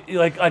I'd get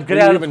Were out you of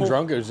the even pool.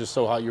 drunk? It was just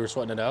so hot you were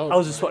sweating it out? I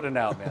was just sweating it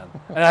out, man.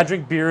 And I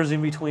drink beers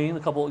in between, a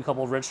couple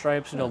of Red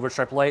Stripes, Red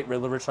Stripe Light,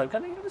 regular Red Stripe.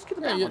 Kind of just keep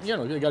the Yeah,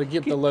 balance. you got to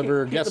keep the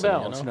liver keep guessing, the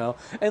balance,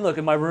 And look,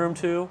 in my room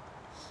too,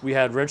 we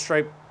had Red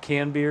Stripe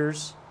canned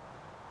beers,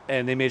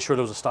 and they made sure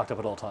those were stocked up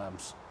at all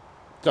times.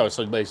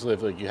 So basically,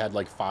 if you had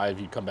like 5,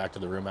 you'd come back to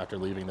the room after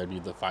leaving, there'd be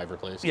the 5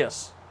 replaced?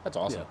 Yes. That's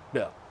awesome.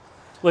 Yeah.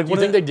 Like, Do you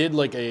think they did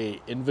like a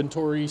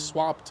inventory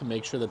swap to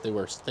make sure that they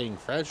were staying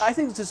fresh? I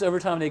think just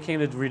every time they came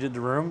to redid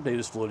the room, they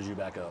just floated you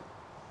back up.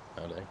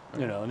 Oh,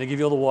 dang. You know, and they give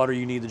you all the water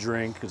you need to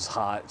drink because it's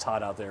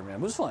hot out there, man.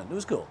 It was fun. It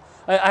was cool.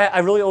 I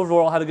really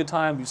overall had a good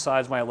time.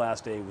 Besides, my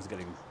last day was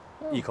getting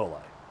E. coli,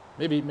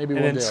 Maybe and one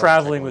then day I'll check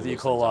traveling one with of E.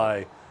 those things out.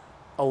 coli.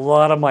 A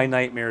lot of my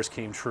nightmares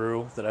came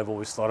true that I've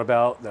always thought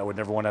about that I would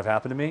never want to have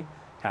happen to me.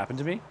 Happened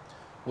to me.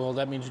 Well,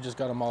 that means you just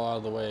got them all out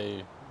of the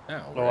way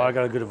now, Oh, right? I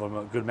got a good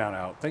amount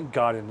out. Thank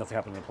God, nothing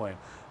happened in the plane.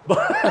 But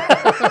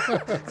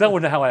 'cause I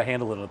wouldn't know how I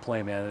handled it in the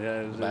plane,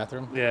 man. The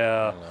bathroom?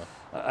 Yeah, I don't know.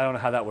 I don't know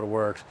how that would have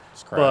worked.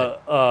 Just cry.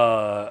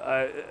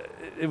 But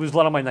it was a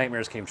lot of my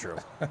nightmares came true.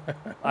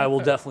 I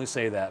will definitely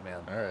say that, man.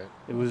 All right.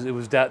 It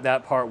was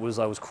that part was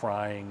I was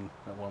crying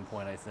at one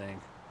point, I think.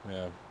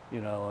 Yeah. You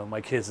know, and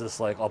my kids just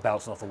like all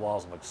bouncing off the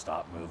walls. I'm like,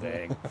 stop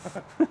moving.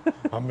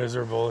 I'm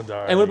miserable and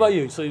dying. And what about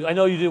you? So I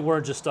know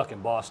weren't just stuck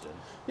in Boston.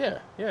 Yeah.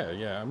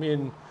 I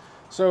mean,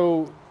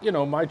 so,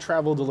 my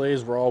travel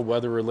delays were all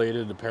weather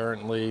related,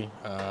 apparently.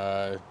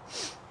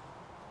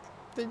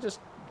 They just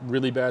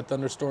really bad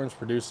thunderstorms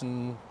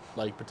producing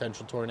like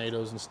potential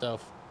tornadoes and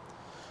stuff.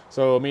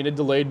 So, I mean, it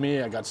delayed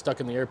me. I got stuck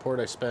in the airport.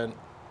 I spent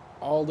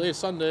all day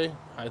Sunday.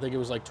 I think it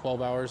was like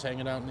 12 hours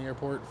hanging out in the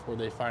airport before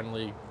they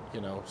finally,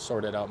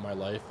 sorted out my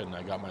life and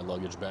I got my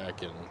luggage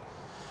back and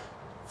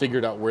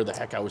figured out where the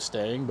heck I was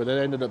staying. But I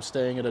ended up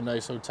staying at a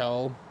nice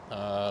hotel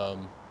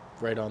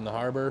right on the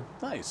harbor.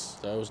 Nice.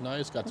 So it was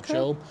nice. Got to Okay.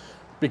 chill.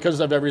 Because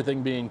of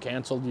everything being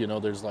canceled,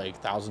 there's like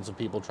thousands of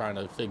people trying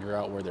to figure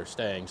out where they're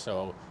staying.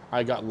 So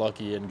I got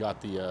lucky and got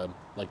the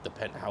the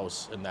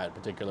penthouse in that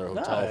particular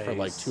hotel for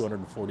like Nice.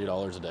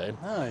 $240 a day.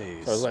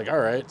 Nice. So I was like, all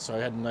right. So I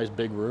had a nice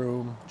big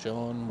room,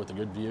 chilling with a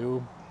good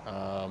view.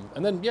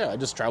 And then, I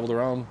just traveled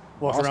around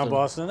walk around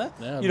Boston.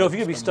 Yeah, You know, if you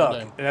could be spend stuck, my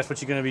day. and that's what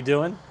you're going to be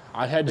doing.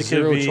 I had It could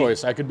zero be-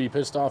 choice. I could be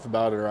pissed off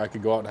about it or I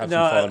could go out and have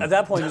No, some fun. at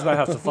that point, you just got to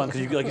have some fun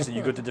because, like you said,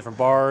 you go to different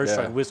bars, Yeah.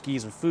 try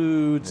whiskeys and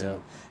foods. Yeah.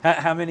 And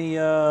how many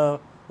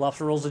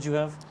lobster rolls did you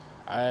have?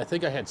 I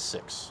think I had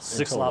 6. in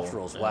 6 total. lobster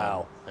rolls. Yeah.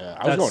 Wow. Yeah,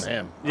 I was going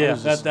ham. I Yeah,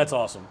 was just, that's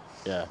awesome.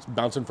 yeah,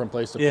 bouncing from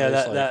place to Yeah,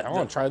 place. I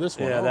want to try this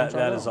one. Yeah, I wanna that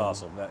try is one.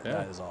 awesome. Yeah.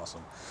 That is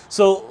awesome.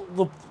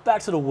 So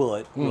back to the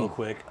Willett real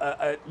quick.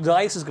 The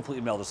ice is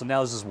completely melted, so now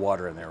there's just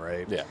water in there,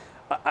 right? Yeah.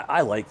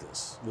 I like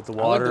this with the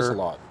like water. this a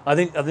lot. I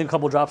think a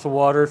couple drops of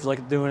water if you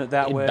like doing it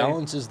that It way.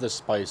 balances the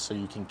spice so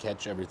you can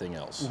catch everything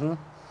else.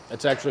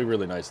 It's actually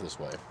really nice this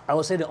way. I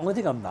would say the only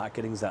thing I'm not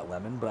getting is that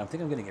lemon, but I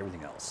think I'm getting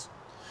everything else.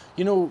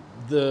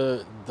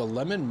 The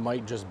lemon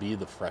might just be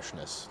the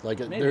freshness. Like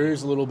Maybe. there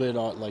is a little bit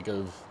like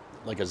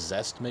a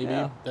zest maybe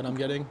Yeah. that I'm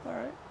getting. All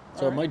right.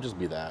 So it might just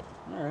be that.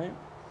 All right.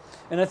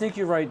 And I think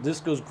you're right. This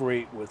goes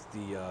great with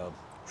the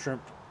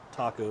shrimp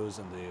tacos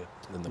and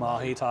And the the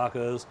mahi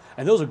tacos,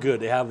 and those are good.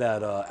 They have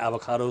that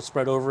avocado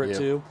spread over it Yep.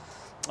 too.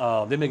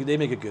 They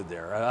make it good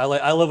there.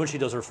 I love when she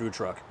does her food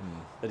truck.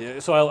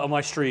 So on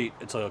my street,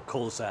 it's a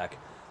cul-de-sac,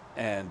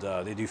 and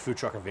they do food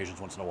truck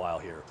invasions once in a while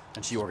here,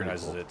 and she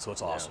organizes cool. it, so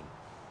it's awesome.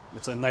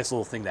 It's a nice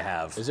little thing to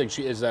have. Is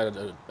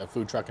that a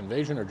food truck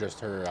invasion or just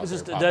her out It's there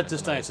just popping that's in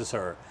just the nice night? as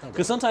her. Okay.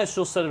 Because sometimes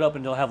she'll set it up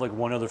and they'll have like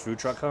one other food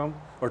truck come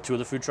or two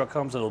other food truck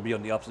comes and it'll be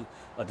on the opposite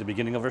at the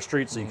beginning of her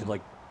street, so you could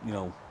like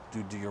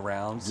do your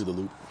rounds. Do the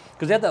loop.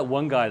 Because they have that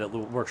one guy that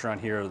works around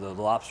here, the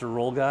lobster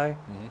roll guy.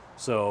 Mm-hmm.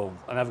 So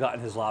and I've gotten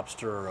his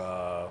lobster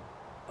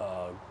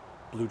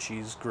blue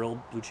cheese grilled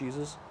blue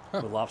cheeses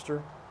with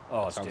lobster.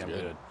 Oh, it's sounds damn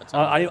good. good. That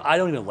sounds I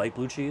don't even like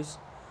blue cheese.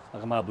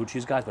 Like I'm not a blue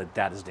cheese guy, but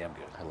that is damn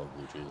good. I love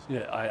blue cheese.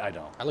 Yeah, I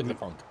don't. I like the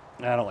funk.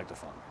 I don't like the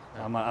funk.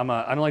 I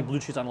don't like blue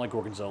cheese. I don't like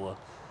gorgonzola.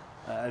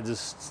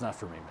 It's not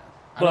for me,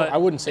 man. I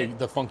wouldn't say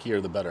the funkier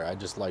the better. I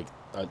just like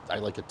I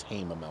like a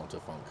tame amount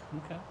of funk.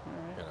 Okay. All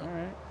right. You know. All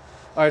right.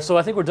 All right. So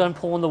I think we're done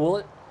pulling the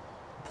Willett.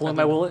 Pulling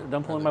my think- Willett.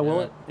 Done pulling my think, yeah.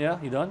 Willett. Yeah.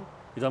 You done?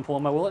 You done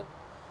pulling my Willett?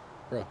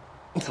 Bro.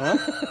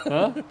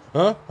 Huh?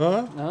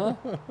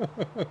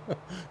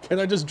 Can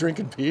I just drink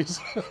in peace?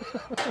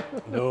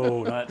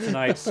 No, not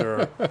tonight,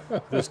 sir.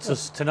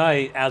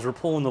 Tonight, as we're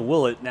pulling the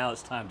Willett, now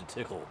it's time to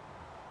tickle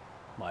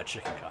my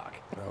chicken cock.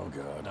 Oh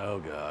god. Oh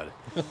God.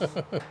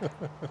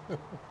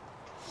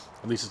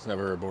 At least it's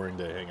never a boring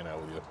day hanging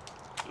out with you.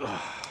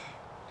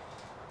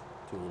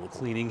 Do a little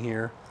cleaning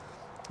here.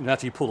 And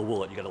after you pull the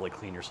Willett, you got to like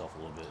clean yourself a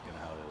little bit. You know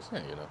how it is.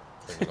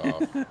 Yeah, turn it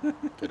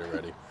off. Get it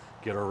ready.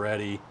 Get her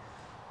ready.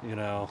 You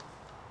know.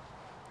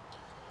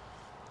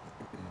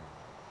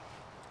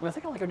 I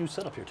think I like our new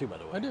setup here too, by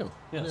the way. I do.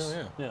 Yes.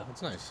 Yeah.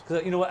 That's nice.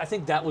 Because you know what? I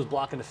think that was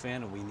blocking the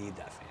fan, and we need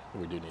that fan.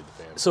 We do need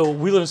the fan. So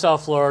we live in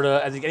South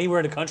Florida. I think anywhere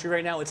in the country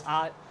right now, it's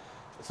hot.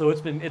 So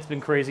it's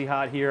been crazy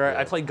hot here. Yeah.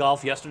 I played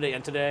golf yesterday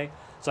and today,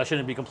 so I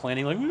shouldn't be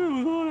complaining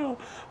like,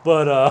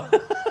 but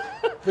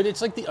But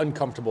it's like the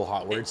uncomfortable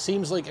hot where it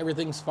seems like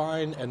everything's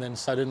fine and then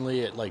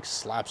suddenly it like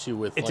slaps you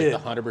with It like did. the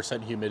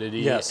 100% humidity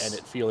Yes. and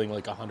it feeling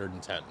like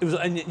 110. it was.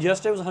 And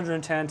yesterday was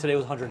 110. Today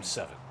was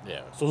 107. Yeah.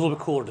 So it was a little bit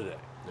cooler today.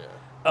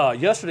 Yeah.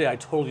 Yesterday I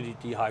totally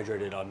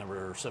dehydrated on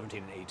number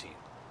 17 and 18.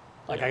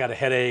 Like Yeah. I got a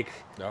headache.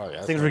 Oh yeah.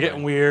 that's Things no were getting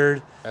fun.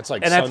 weird. That's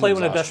like And I sun played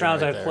one of the best exhaustion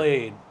rounds right I've there.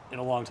 played in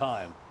a long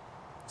time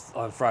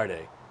on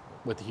Friday.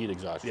 With the heat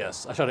exhaustion.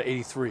 Yes, I shot at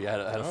 83. I had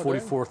a Oh,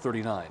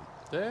 44-39.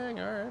 Dang,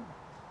 all right.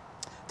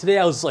 Today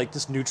I was like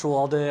just neutral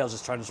all day. I was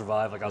just trying to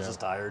survive. Like I was Yeah.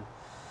 just tired.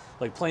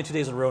 Like playing 2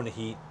 days in a row in the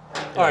heat.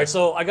 All right,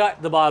 so I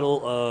got the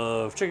bottle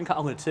of chicken cock.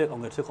 I'm gonna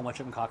tickle my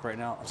chicken cock right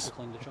now. I'm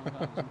tickling the chicken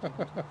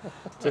cock.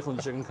 Tickling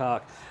the chicken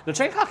cock. The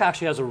chicken cock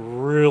actually has a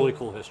really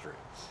cool history,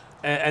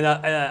 and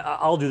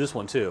I'll do this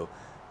one too.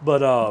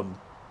 But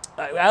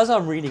as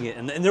I'm reading it,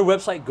 and their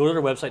website, go to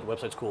their website. The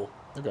website's cool.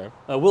 Okay.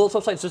 Willett's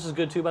website's just as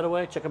good too, by the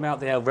way. Check them out.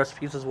 They have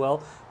recipes as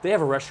well. They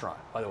have a restaurant,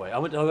 by the way.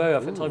 I'll tell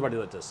everybody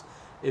about this.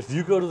 If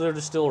you go to their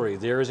distillery,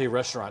 there is a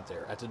restaurant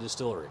there at the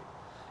distillery,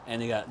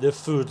 and their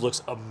food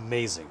looks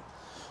amazing,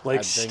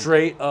 like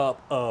straight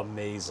up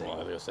amazing.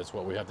 Well, I guess that's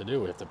what we have to do.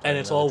 We have to. And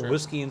it's all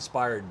whiskey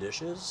inspired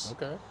dishes.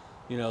 Okay.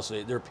 You know, so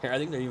I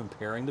think they're even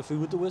pairing the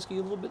food with the whiskey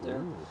a little bit there.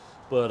 Ooh.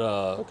 But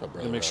Okay,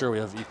 to make sure we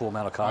have equal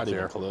amount of cock Not even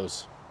there.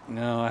 close.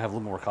 No, I have a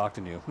little more cock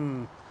than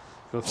you.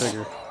 Go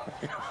figure.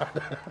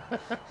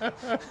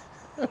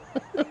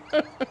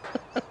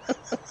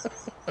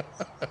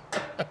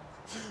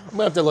 I'm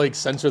gonna have to like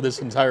censor this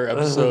entire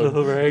episode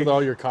Right. with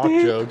all your cock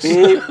jokes.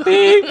 Beep,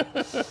 beep.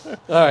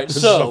 All right,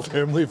 This so is a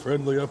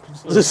family-friendly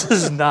episode. this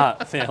is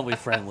not family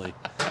friendly.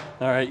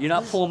 All right, you're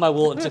not pulling my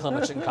wool and tickling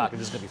my chicken cock.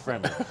 It's just gonna be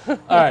friendly. All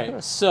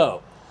right,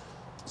 so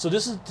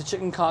this is the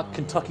chicken cock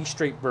Kentucky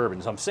straight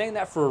bourbon. So I'm saying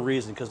that for a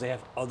reason because they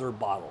have other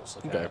bottles.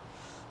 Okay.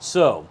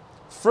 So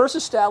first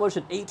established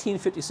in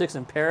 1856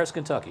 in Paris,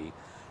 Kentucky,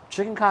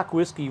 chicken cock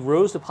whiskey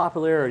rose to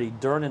popularity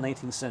during the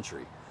 19th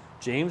century.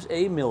 James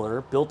A.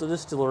 Miller built a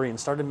distillery and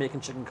started making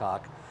chicken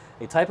cock,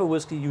 a type of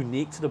whiskey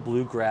unique to the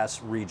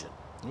bluegrass region.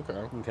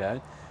 Okay. Okay.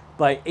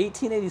 By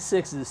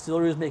 1886, the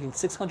distillery was making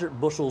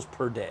 600 bushels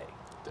per day.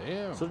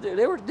 Damn. So they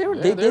took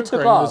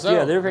cranking off. this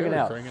Yeah, out. they were cranking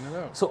out. Cranking it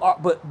out. So,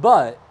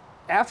 but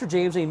after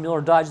James A.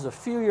 Miller died, just a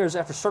few years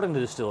after starting the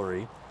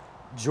distillery,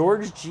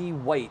 George G.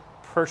 White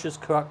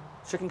purchased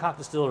Chicken Cock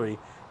Distillery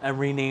and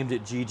renamed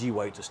it G.G.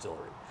 White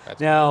Distillery.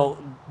 That's Now,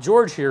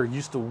 George here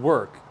used to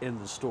work in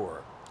the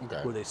store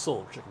where they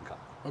sold chicken cock.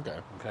 Okay.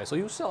 Okay, so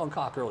he was selling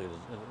cock early in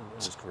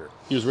his career.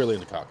 He was really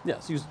into cock.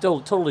 Yes, he was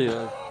totally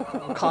a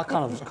cock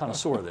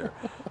connoisseur there.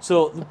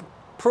 So the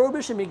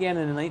Prohibition began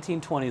in the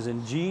 1920s,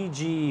 and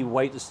G.G.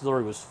 White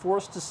Distillery was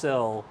forced to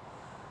sell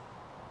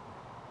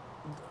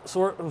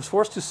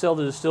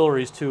the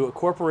distilleries to a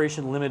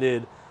corporation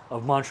limited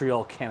of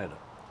Montreal, Canada.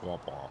 Womp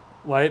womp.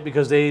 Right,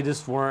 because they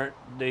just weren't.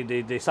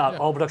 They stopped.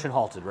 All production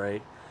halted.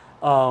 Right.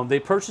 They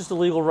purchased the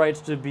legal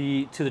rights to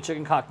the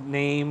chicken cock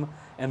name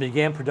and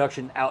began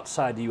production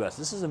outside the U.S.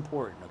 This is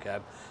important. Okay.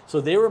 So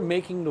they were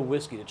making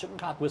the chicken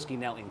cock whiskey,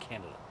 now in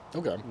Canada.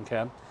 Okay.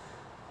 Okay.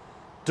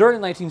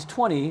 During the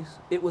 1920s,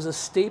 it was a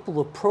staple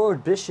of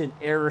Prohibition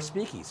era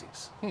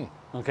speakeasies.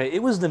 Okay.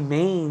 It was the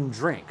main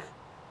drink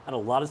at a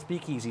lot of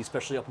speakeasies,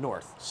 especially up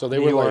north. So they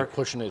New were York. like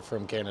pushing it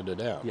from Canada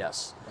down.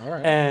 Yes. All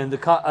right. And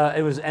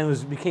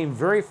it became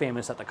very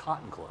famous at the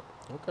Cotton Club.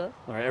 Okay.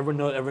 All right,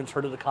 everyone's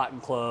heard of the Cotton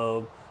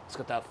Club. It's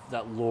got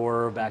that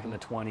lore back in the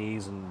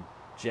 20s and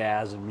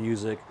jazz and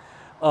music.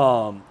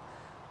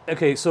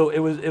 Okay, so it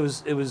was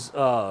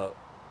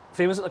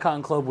famous at the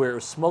Cotton Club where it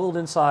was smuggled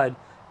inside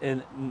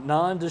in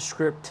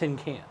nondescript tin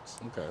cans.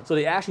 Okay. So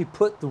they actually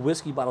put the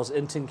whiskey bottles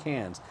in tin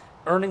cans,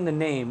 earning the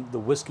name the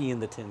whiskey in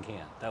the tin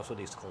can. That's what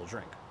they used to call a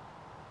drink.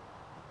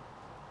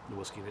 The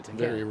whiskey in the tin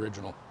can. Very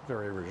original.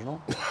 Very original.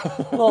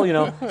 Well,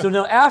 so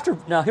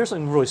now here's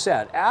something really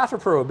sad. After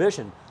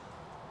Prohibition,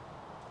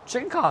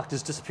 chicken cock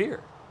just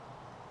disappeared.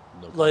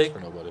 No cocks Like, for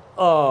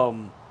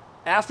nobody.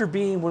 After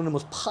being one of the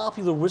most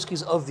popular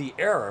whiskeys of the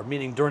era,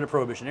 meaning during the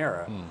Prohibition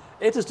era,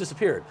 it just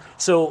disappeared.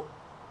 So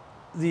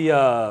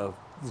the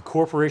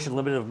Corporation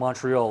Limited of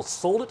Montreal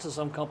sold it to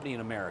some company in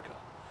America.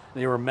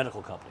 They were a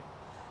medical company.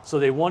 So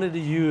they wanted to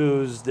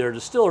use their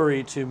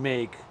distillery to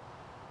make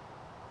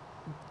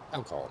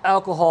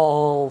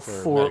alcohol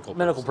for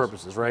medical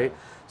purposes, right? Yeah.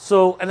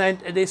 So, and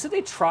they said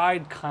they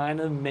tried kind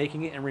of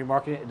making it and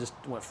remarketing it, it just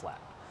went flat.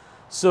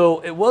 So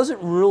it wasn't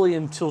really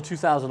until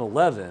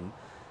 2011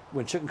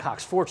 when chicken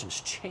cock's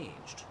fortunes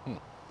changed.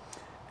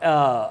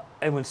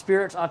 And when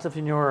spirits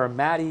entrepreneur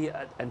Matty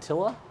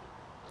Antilla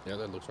Yeah,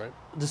 that looks right.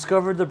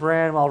 discovered the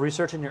brand while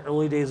researching the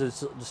early days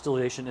of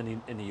distillation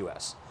in the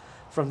U.S.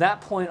 From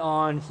that point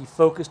on, he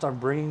focused on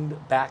bringing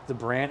back the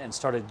brand and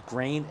started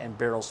grain and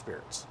barrel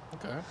spirits.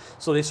 Okay.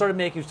 So they started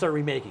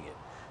remaking it.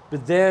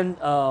 But then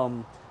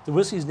the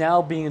whiskey is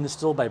now being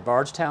distilled by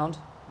Bardstown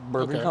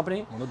Bourbon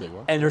Company. One of the big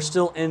ones. And they're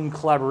still in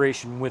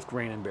collaboration with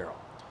Grain and Barrel.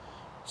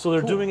 So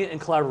they're doing it in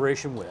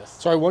collaboration with.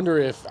 So I wonder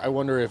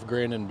if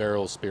Grain and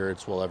Barrel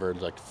Spirits will ever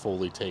like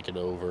fully take it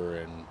over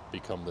and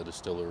become the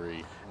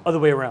distillery. Other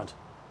way around.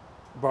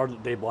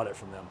 They bought it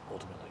from them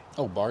ultimately.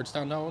 Oh,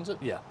 Bardstown now owns it?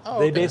 Yeah. Oh,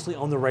 They okay. basically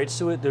own the rights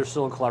to it. They're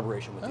still in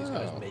collaboration with these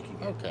guys Oh, making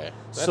it. Okay.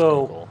 That's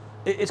So kinda cool.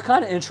 it's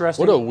kind of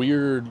interesting. What a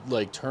weird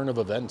like turn of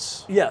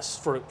events. Yes,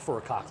 for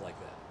a cock like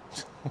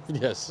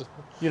that. Yes.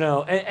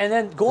 And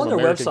then go on From their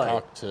American website.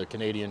 cock to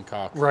Canadian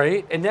cock.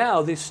 Right? And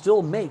now they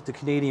still make the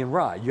Canadian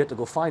rye. You have to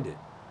go find it.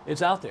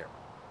 It's out there.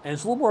 And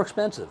it's a little more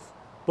expensive.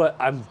 But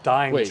I'm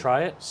dying Wait, to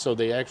try it. So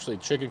they actually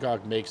Chicken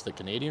Cock makes the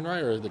Canadian rye,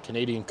 or the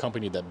Canadian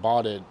company that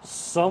bought it?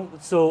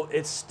 So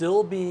it's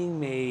still being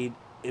made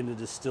in the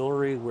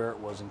distillery where it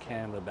was in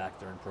Canada back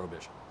there in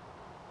Prohibition.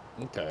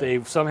 Okay.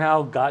 They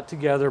somehow got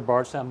together,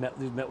 Bardstown met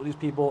with these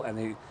people, and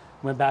they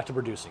went back to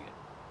producing it.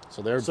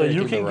 So they're So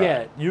you baking can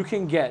the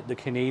rye. get the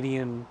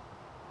Canadian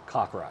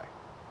cock rye.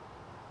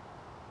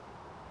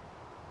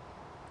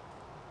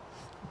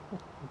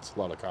 It's a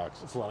lot of cocks.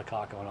 There's a lot of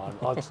cock going on.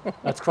 Oh,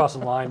 that's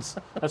crossing lines.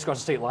 That's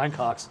crossing state line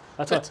cocks.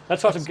 That's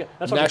crossing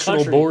National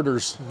country.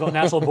 borders.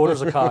 National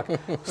borders of cock.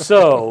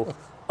 So,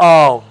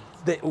 oh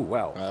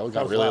wow, We that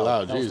got was really loud.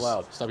 loud. That was Jeez.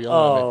 loud. Stop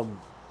yelling at me.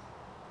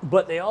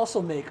 But they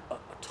also make a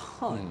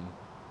ton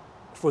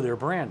for their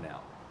brand now,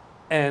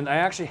 and I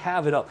actually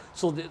have it up.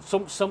 So,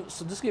 so just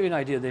to give you an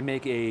idea, they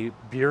make a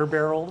beer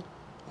barrel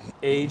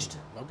aged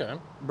Okay.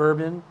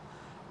 bourbon.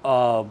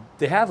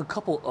 They have a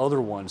couple other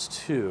ones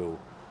too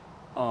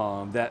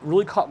that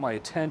really caught my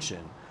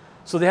attention.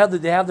 So they have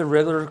the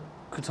regular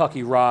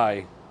Kentucky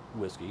rye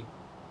whiskey.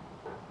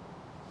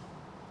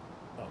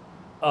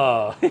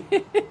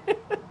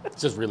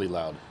 It's just really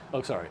loud.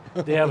 Oh, sorry.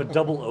 They have a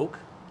double oak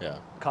Yeah.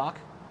 cock.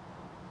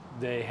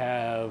 They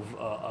have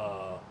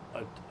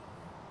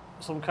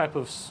some type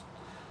of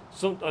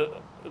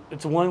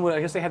it's one where I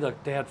guess they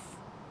had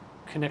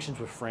connections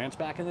with France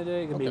back in the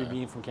day, maybe Okay.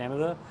 being from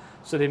Canada.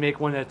 So they make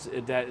one that's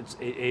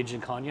aged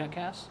in cognac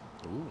casks.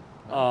 Ooh.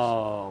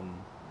 Nice.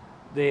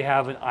 They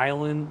have an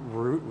island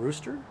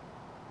rooster.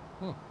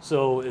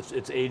 So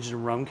it's aged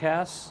in rum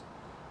casks.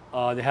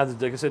 They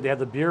have like I said, they have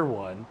the beer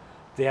one.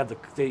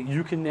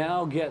 You can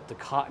now get the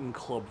Cotton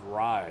Club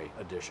Rye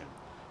edition,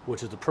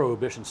 which is the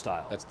Prohibition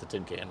style. That's the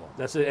tin can one.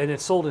 That's it, and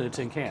it's sold in a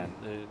tin can.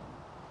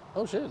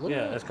 Oh shit! Look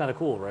Yeah, at that's that. kind of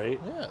cool, right?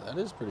 Yeah, that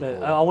is pretty That-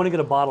 cool. I want to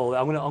get a bottle.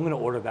 I'm gonna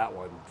order that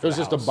one. for There's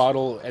the just a house.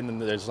 bottle, and then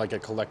there's like a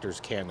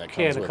collector's can that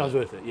comes with comes it.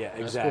 with it. Yeah,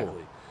 That's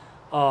exactly.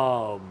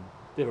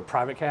 They have a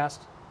private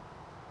cask.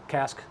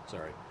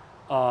 Sorry.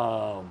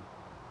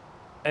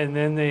 And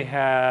then they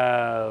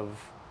have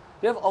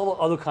all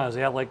the other kinds.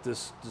 They have like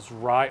this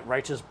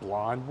righteous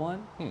blonde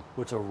one,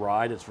 which is a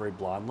rye that's very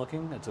blonde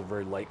looking. It's a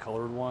very light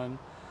colored one.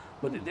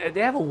 But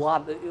they have a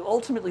lot.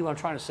 Ultimately, what I'm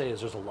trying to say is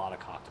there's a lot of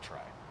cock to try.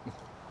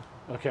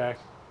 Okay.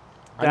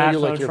 I know That's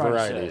you what like I'm your trying to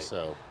variety, say.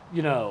 so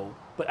You know,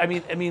 but I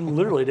mean,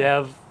 literally, they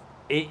have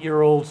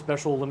 8-year-old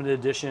special limited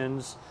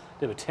editions.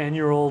 They have a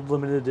 10-year-old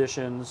limited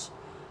editions,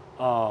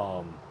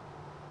 and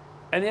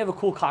they have a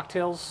cool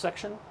cocktails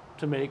section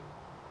to make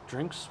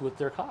drinks with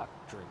their cock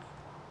drink.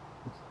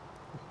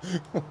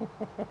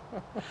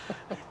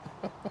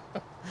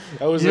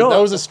 that was You know that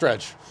what? was a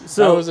stretch.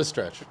 So- that was a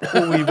stretch.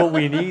 What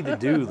we need to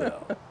do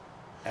though,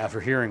 after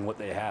hearing what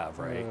they have,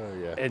 right?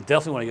 Yeah. And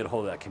definitely want to get a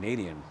hold of that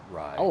Canadian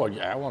rye. Oh,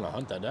 yeah, I want to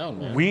hunt that down,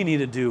 man. We need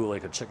to do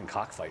like a chicken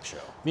cockfight show.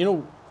 You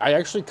know, I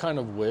actually kind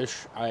of wish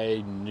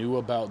I knew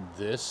about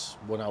this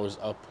when I was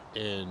up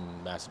in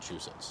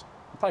Massachusetts,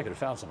 We probably could have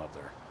found some up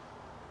there.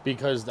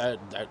 because that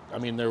I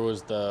mean, there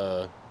was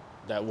that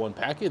one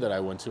packy that I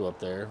went to up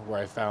there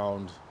where I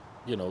found,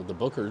 the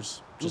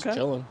bookers just Okay.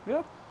 chilling.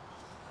 Yeah.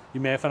 You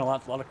may have found a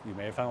lot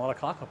of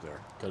cock up there.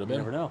 Could have You been.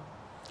 never know.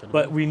 Could've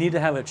But been. we need to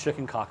have a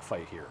chicken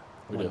cockfight here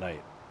We one do.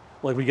 night.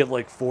 Like we get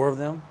like 4 of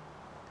them,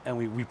 and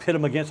we pit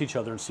them against each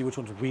other and see which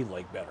ones we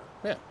like better.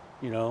 Yeah.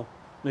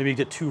 Maybe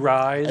get 2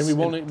 ryes. And we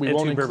won't and 2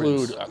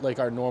 include bourbons. like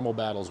our normal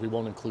battles. We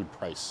won't include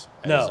price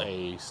as No.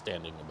 a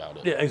standing about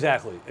it. Yeah,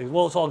 exactly.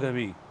 Well, it's all going to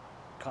be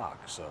cock,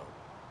 so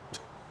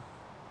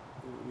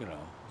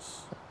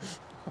it's-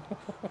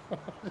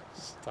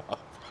 Stop.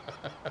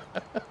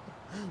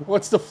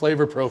 What's the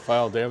flavor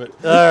profile? Damn it!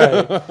 All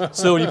right.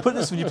 So when you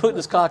put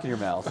this cock in your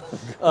mouth,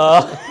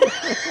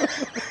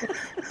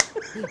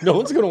 No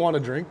one's gonna want to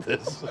drink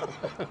this.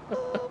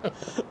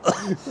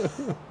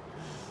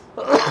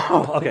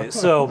 okay.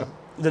 So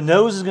the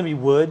nose is going to be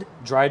wood,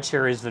 dried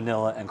cherries,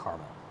 vanilla, and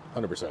caramel.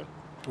 100%.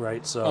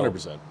 Right. So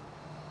 100%.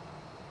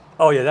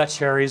 Oh yeah, that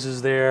cherries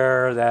is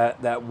there.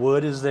 That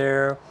wood is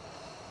there.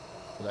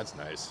 Well, that's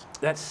nice.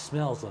 That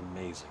smells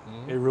amazing.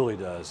 It really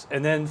does.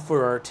 And then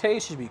for our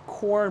taste, it should be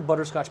corn,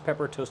 butterscotch,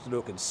 pepper, toasted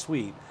oak, and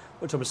sweet,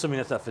 which I'm assuming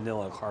that's that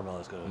vanilla and caramel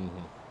that's going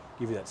to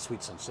give you that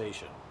sweet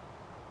sensation.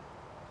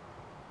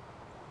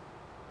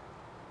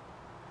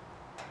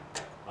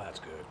 Oh, that's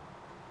good.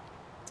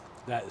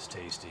 That is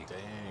tasty.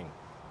 Dang.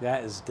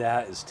 That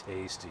is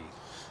tasty.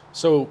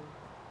 So,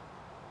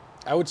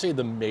 I would say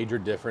the major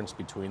difference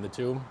between the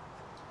two,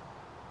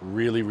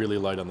 really, really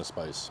light on the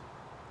spice.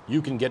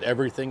 You can get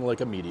everything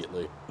like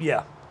immediately.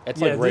 Yeah. It's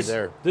like right this,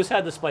 there. This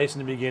had the spice in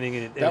the beginning,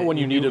 and That one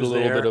you knew it needed a was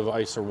little there. bit of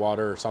ice or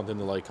water or something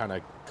to like kind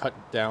of cut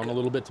down a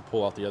little bit to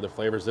pull out the other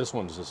flavors. This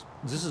one's just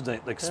This is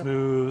like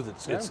smooth.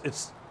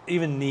 It's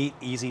even neat,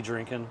 easy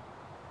drinking.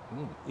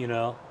 You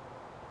know.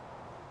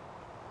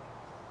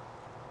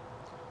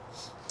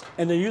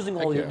 And they're using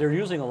Heck yeah. they're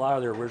using a lot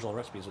of their original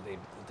recipes that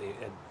they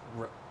had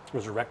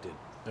resurrected.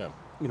 yeah.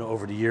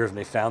 Over the years, and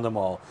they found them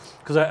all.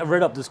 Because I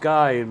read up this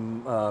guy,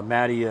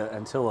 Matty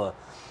Antilla.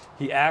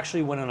 He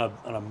actually went on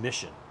a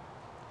mission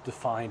to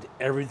find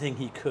everything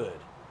he could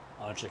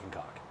on chicken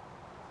cock.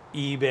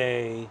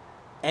 eBay,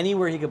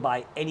 anywhere he could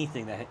buy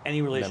anything that had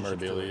any relationship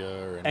to Memorabilia it.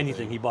 or Anything,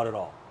 anything. he bought it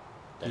all.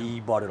 Damn. He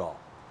bought it all.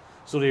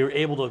 So they were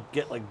able to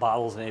get like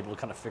bottles and able to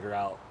kind of figure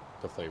out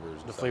The flavors.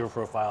 And the stuff. flavor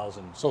profiles,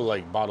 and So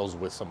like bottles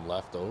with some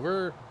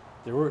leftover.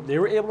 they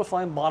were able to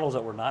find bottles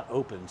that were not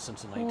opened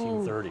since the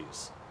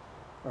 1930s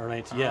or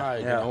 19 yeah I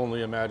yeah. can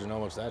only imagine how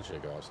much that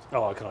shit cost.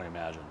 Oh, I can only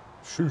imagine.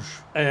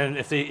 Shoosh. And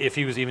if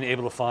he was even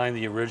able to find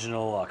the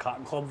original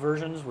Cotton Club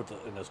versions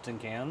in those tin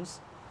cans,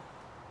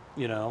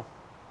 you know,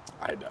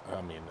 I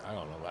mean, I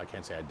don't know. I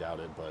can't say I doubt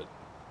it, but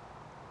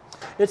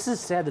it's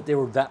just sad that they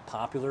were that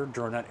popular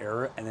during that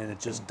era, and then it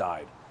just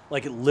died.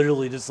 Like it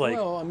literally just like.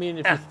 well, I mean,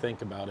 if you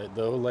think about it,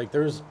 though, like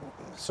there was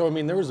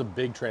a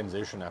big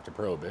transition after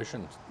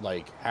Prohibition,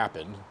 like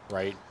happened,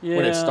 right? When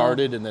Yeah. it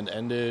started and then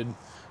ended,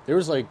 there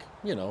was like,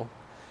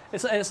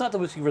 It's not the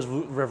whiskey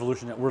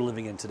revolution that we're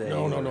living in today.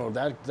 no,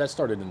 either. that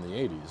started in the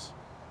 '80s,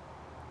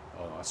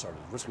 Oh, no,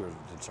 whiskey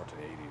didn't start in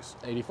the 80s.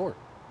 '84.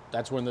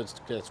 That's when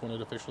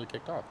it officially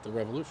kicked off, the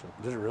revolution.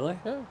 Did it really?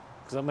 Yeah,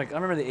 Because I'm like, I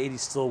remember the 80s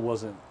still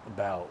wasn't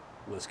about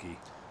whiskey.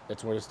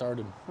 that's when it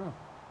started. Oh,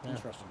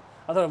 interesting.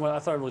 I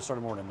thought it really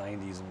started more in the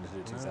 90s and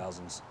into the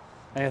 2000s.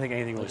 I didn't think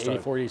anything really Like started.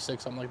 84,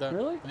 86, something like that.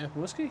 Really? Yeah.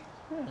 Whiskey?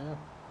 Yeah.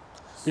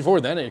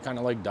 Before then, it kind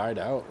of like died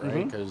out, right?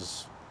 Mm-hmm.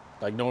 Because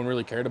like no one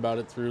really cared about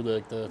it through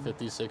like the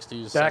 50s,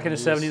 60s. Back in the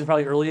 70s. 70s,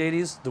 probably early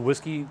 80s, the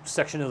whiskey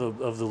section of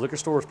the liquor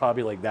store was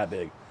probably like that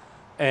big.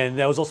 And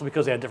that was also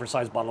because they had different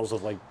sized bottles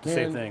of like the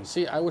same Man, thing.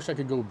 See, I wish I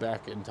could go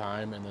back in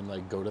time and then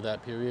like go to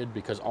that period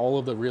because all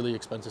of the really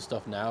expensive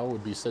stuff now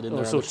would be sitting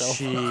there so on the shelf.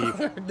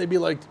 cheap. They'd be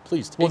like,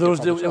 please take Well, it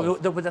from the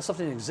shelf. but that stuff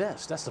didn't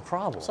exist. That's the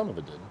problem. Some of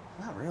it did.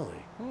 Not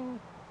really.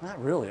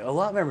 Not really. A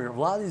lot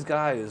of these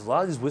guys, a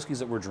lot of these whiskeys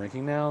that we're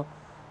drinking now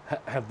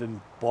have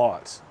been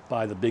bought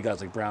by the big guys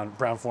like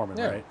Brown Forman,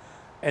 Yeah. right?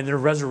 And they're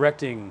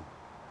resurrecting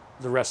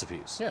the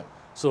recipes. Yeah.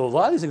 So a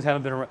lot of these things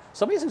haven't been around.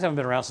 Some of these things haven't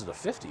been around since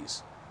the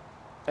 50s.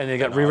 And they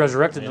got And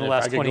re-resurrected I in mean, the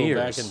last if I could 20 go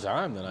years. back in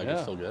time, then I Yeah.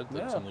 could still get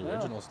Yeah, some of the yeah.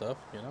 original stuff,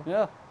 you know?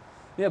 Yeah.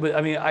 Yeah, but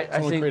I mean, I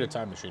Someone think create a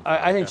time machine.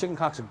 I think Yeah. Chicken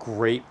Cock's a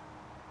great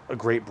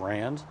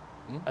brand.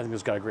 I think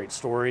it's got a great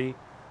story.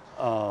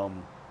 I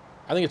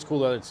think it's cool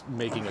that it's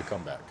making a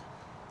comeback.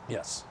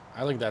 Yes.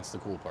 I think that's the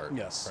cool part.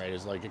 Yes. Right?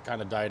 Is like it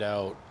kind of died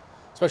out,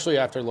 especially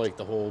after like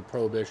the whole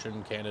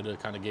Prohibition. Canada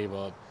kind of gave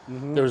up.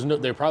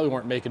 They probably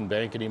weren't making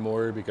bank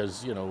anymore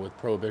because with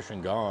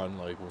Prohibition gone,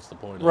 like what's the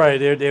point? Right.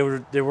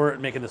 They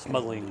weren't making the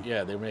smuggling.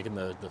 Yeah, they were making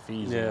the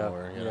fees Yeah.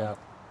 anymore. You Yeah. know?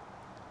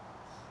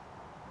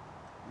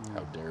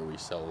 How dare we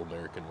sell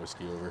American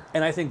whiskey over?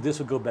 And I think this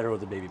would go better with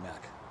the Baby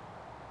Mac.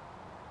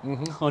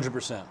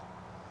 100%.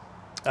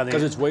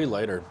 Because it's way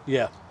lighter,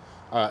 yeah.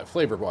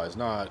 flavor wise.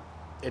 Not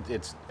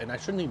it's and I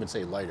shouldn't even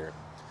say lighter.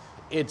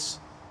 It's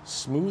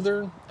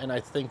smoother, and I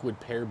think would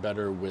pair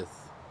better with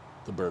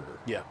the burger.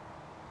 Yeah.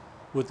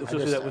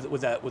 Especially just-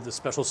 with the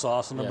special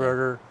sauce on the Yeah.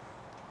 burger,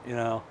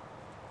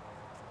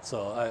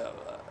 So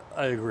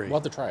I agree. We'll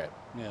have to try it.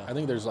 Yeah. I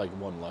think there's like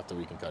one left that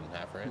we can cut in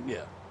half, right?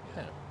 Yeah.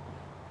 Yeah.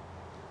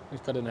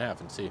 Let's cut it in half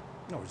and see.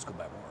 No, we just go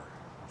back more.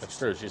 That's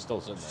true. She's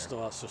still sitting She's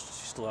there. she's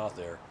still out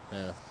there.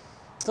 Yeah.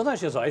 Sometimes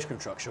she has an ice cream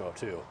truck show up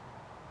too.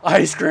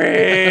 Ice cream.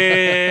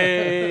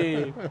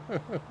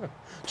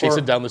 Chase Or-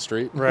 it down the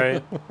street.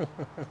 Right.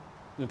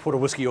 And pour the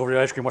whiskey over the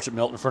ice cream, watch it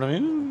melt in front of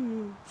me.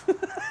 Ooh.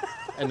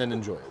 And then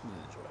enjoy it.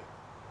 Enjoy.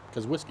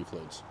 Because whiskey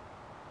floats.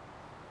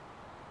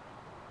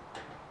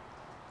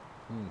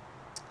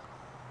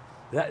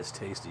 That is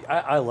tasty.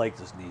 I like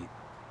this neat.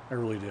 I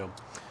really do.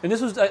 And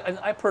this was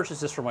I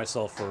purchased this for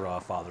myself for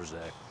Father's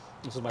Day.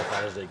 This is my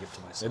Father's Day gift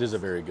to myself. It is a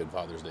very good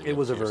Father's Day. It gift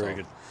was a to very yourself.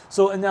 good.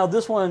 So and now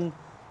this one,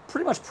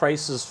 pretty much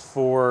prices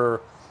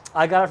for.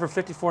 I got it for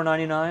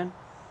 $54.99.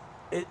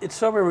 It's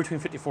somewhere between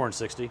 54 and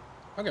 60.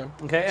 Okay.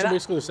 Okay, So and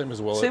basically the same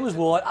as Willett. Same as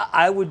Willett.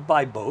 I would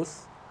buy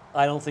both.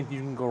 I don't think you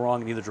can go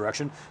wrong in either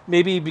direction.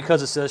 Maybe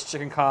because it says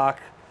Chicken Cock,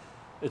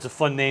 it's a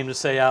fun name to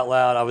say out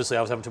loud. Obviously,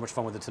 I was having too much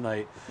fun with it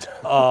tonight.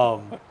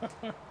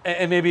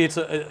 And maybe it's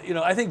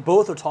I think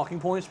both are talking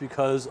points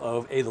because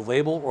of the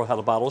label or how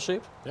the bottle is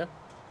shaped. Yeah.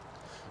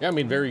 Yeah, I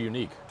mean, very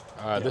unique.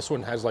 This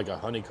one has like a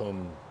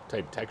honeycomb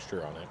type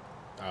texture on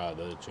it,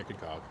 the chicken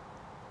cock.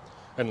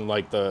 And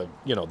like the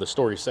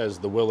story says,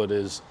 the Willett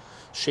is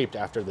shaped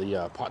after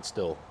the pot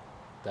still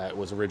that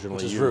was originally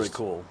Which is used. really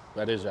cool.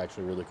 That is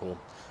actually really cool.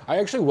 I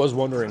actually was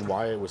wondering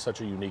why it was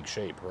such a unique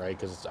shape, right?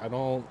 Because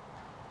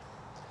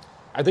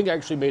I think I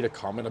actually made a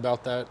comment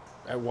about that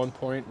at one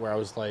point where I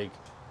was like,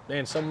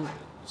 man, some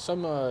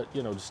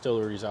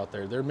distilleries out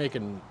there, they're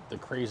making the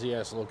crazy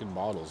ass looking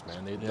bottles,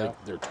 man.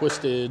 They're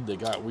twisted, they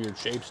got weird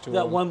shapes to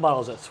That them. one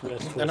bottle's that's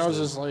twisted. And I was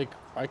just like,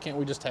 why can't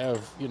we just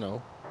have,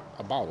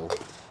 a bottle?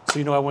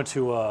 So I went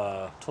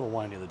to Total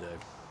Wine the other day,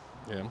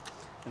 Yeah.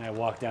 and I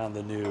walked down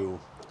the new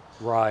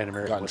Rye and Got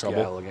American in Whiskey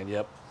trouble? aisle again.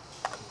 Yep.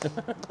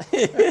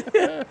 Did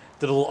a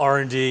little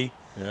R&D.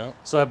 Yeah.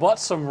 So I bought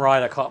some rye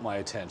that caught my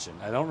attention.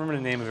 I don't remember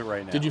the name of it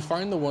right now. Did you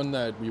find the one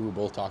that we were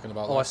both talking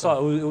about? Oh, I last saw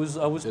time? it. I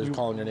was. It was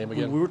calling your name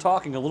again? We were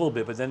talking a little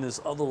bit, but then this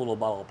other little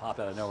bottle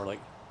popped out of nowhere, like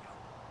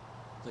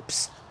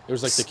psst. It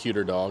was like the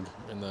cuter dog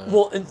in the.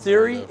 Well, in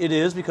theory, it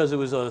is because it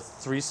was a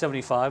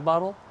 $3.75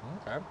 bottle.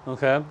 Okay.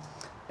 Okay,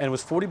 and it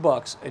was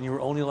 $40, and you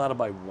were only allowed to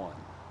buy one.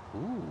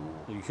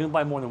 Ooh, You couldn't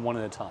buy more than one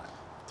at a time.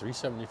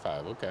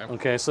 $3.75. Okay.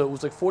 Okay, so it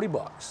was like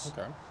 $40.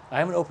 Okay. I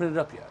haven't opened it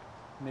up yet.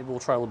 Maybe we'll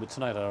try a little bit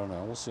tonight. I don't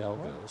know. We'll see how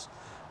it goes.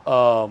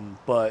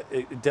 But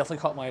it definitely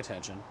caught my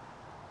attention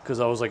because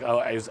I was like,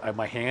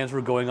 my hands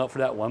were going up for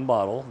that one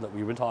bottle that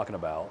we've been talking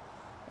about,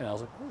 and I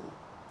was like, ooh.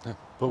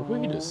 But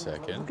wait a Oh,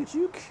 second. Look at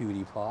you,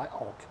 cutie pie.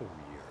 Oh, come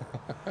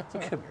here. So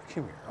come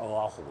here. Oh,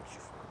 I'll hold you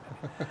for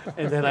a minute.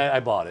 And then I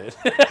bought it.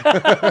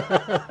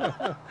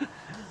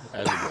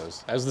 As it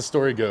goes, as the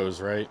story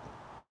goes, right?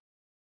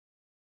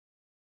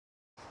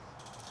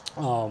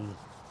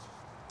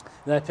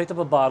 Then I picked up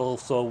a bottle.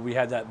 So we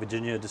had that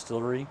Virginia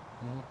Distillery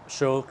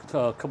show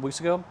a couple weeks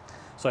ago.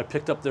 So I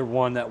picked up that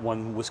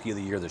won Whiskey of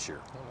the Year this year.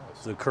 Oh,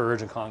 nice. The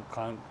Courage and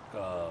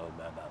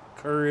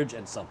Courage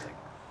and something.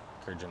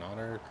 Courage and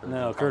Honor.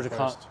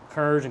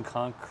 Courage and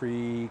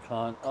Concrete.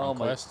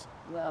 Conquest.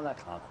 No, not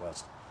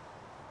Conquest.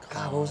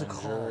 God, what was it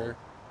called?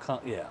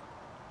 Yeah,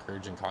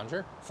 Courage and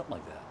Conjure. something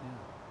like that.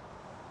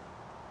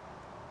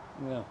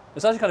 Yeah.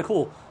 It's actually kind of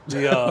cool.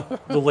 The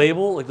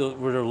label, like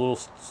where their little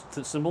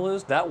symbol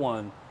is, that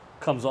one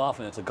comes off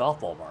and it's a golf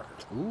ball marker.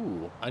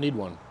 Ooh, I need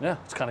one. Yeah,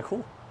 it's kind of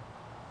cool.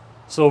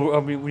 So, I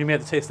mean, we may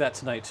have to taste that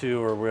tonight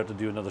too, or we have to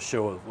do another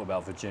show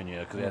about Virginia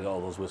because they had all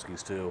those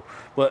whiskeys too.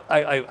 But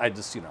I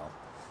just,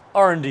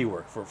 R&D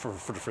work for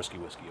the Frisky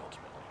whiskey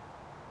ultimately.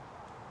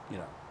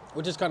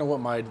 Which is kind of what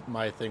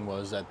my thing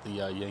was at the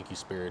Yankee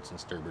Spirits in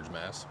Sturbridge,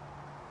 Mass.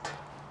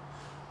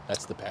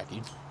 That's the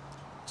package.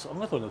 So I'm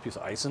gonna throw another piece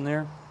of ice in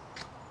there.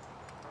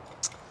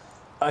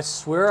 I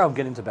swear I'm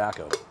getting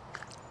tobacco.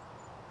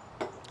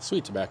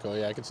 Sweet tobacco,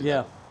 yeah, I can see that.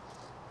 Yeah,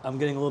 I'm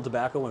getting a little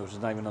tobacco, which is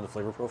not even on the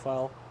flavor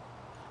profile.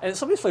 And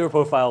some of these flavor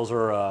profiles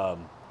are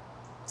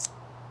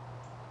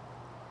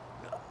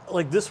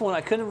like this one.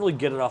 I couldn't really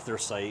get it off their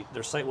site.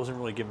 Their site wasn't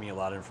really giving me a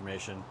lot of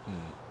information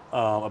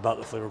about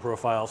the flavor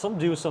profile. Some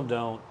do, some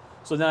don't.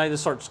 So then I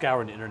just start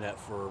scouring the internet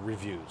for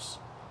reviews,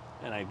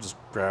 and I just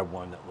grab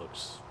one that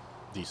looks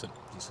Decent.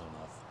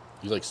 enough.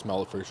 You like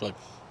smell it first, you're like,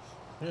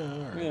 yeah, all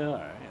right. Yeah, all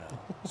right,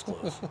 it's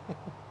close.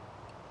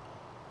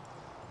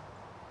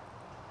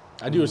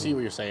 I do see what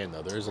you're saying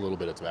though. There is a little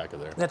bit of tobacco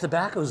there. That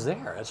tobacco's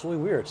there. That's really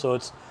weird. So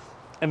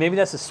and maybe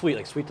that's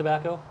like sweet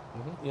tobacco,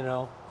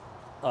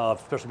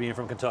 especially being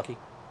from Kentucky.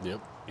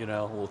 Yep. A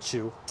little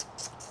chew.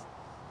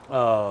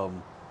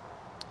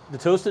 The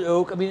toasted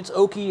oak, I mean, it's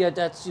oaky.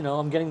 That's,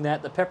 I'm getting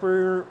that. The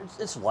pepper,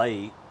 it's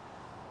light.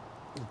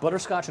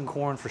 Butterscotch and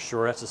corn for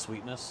sure. That's the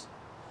sweetness.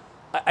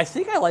 I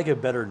think I like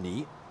it better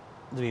neat,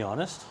 to be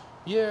honest.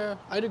 Yeah,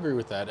 I'd agree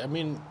with that. I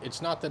mean,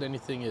 it's not that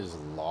anything is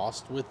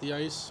lost with the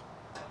ice,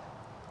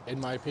 in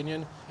my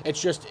opinion.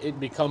 It's just it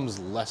becomes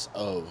less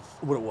of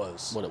What it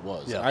was.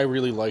 Yeah. Yeah. I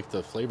really like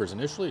the flavors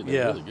initially.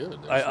 They're really good.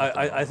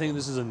 I think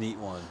this is a neat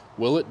one.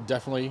 Willett,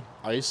 definitely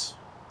ice.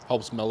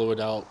 Helps mellow it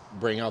out,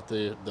 bring out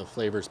the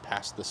flavors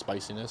past the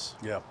spiciness.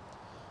 Yeah.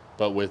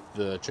 But with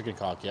the chicken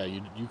cock, yeah,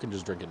 you can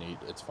just drink it neat.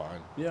 It's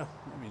fine. Yeah.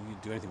 I mean, you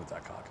do anything with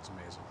that cock. It's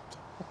amazing.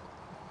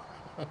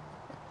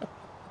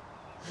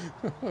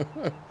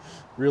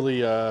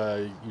 Really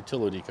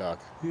utility cock.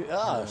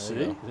 Yeah,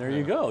 see? There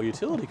you go.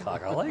 Utility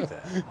cock. I like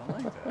that.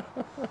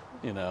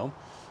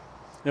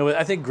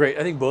 I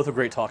think both are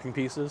great talking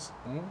pieces.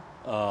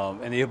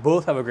 And they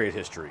both have a great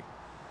history.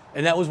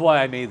 And that was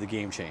why I made the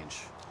game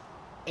change.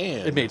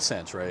 And it made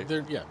sense, right?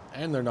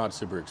 And they're not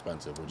super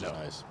expensive, which is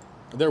nice.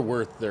 They're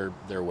worth their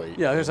weight.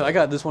 Yeah, like I said, I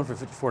got this one for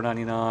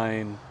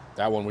 $54.99.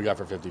 That one we got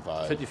for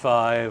 $55.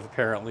 $55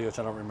 apparently, which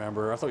I don't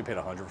remember. I thought we paid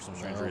 $100 for some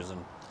strange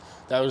reason.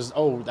 That was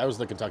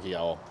the Kentucky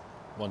Owl,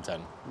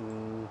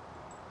 110.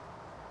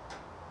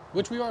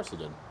 Which we also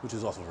did. Which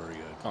is also very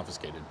good.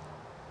 Confiscated.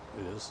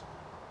 It is.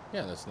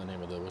 Yeah, that's the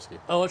name of the whiskey.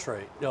 Oh, that's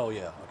right. Oh,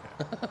 yeah.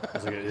 Okay. I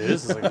was like, it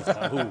is. It's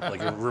like, like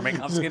your roommate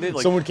confiscated.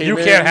 Like, someone came you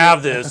in, can't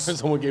have this.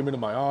 Someone came into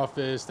my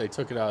office. They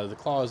took it out of the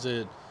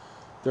closet.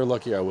 They're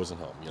lucky I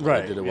wasn't home.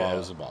 Right. They did it while I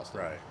was in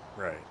Boston.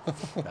 Right.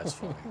 That's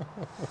funny.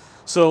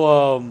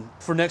 So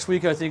for next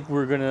week, I think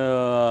we're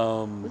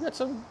gonna. We got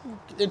some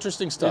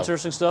interesting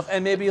stuff.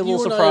 And maybe a little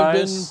you and surprise. I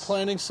have been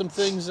planning some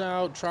things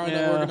out, trying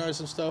to organize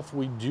some stuff.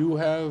 We do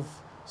have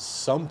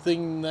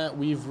something that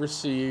we've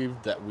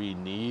received that we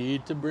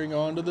need to bring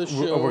onto the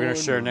show. We're going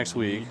to share next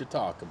week. We need to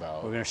talk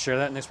about. We're going to share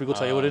that next week. We'll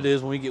tell you what it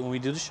is when we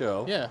do the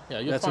show. Yeah.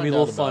 That's going to be a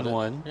little fun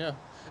one. Yeah.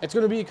 It's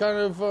going to be kind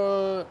of,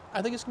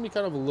 I think it's going to be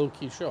kind of a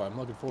low-key show. I'm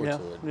looking forward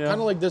to it. Yeah. Kind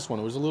of like this one.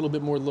 It was a little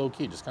bit more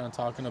low-key, just kind of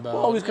talking about...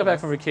 Well, we come back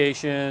from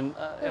vacation.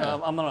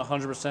 I'm not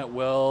 100%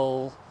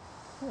 well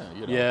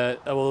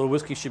yet. Well, the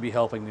whiskey should be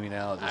helping me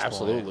now at this point.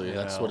 Absolutely.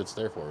 That's what it's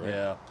there for, right?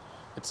 Yeah.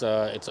 It's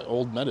an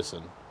old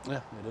medicine. Yeah,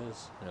 it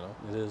is.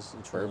 It is.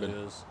 It Bourbon.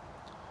 truly is.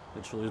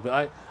 It truly is.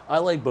 But I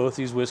like both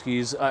these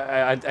whiskeys.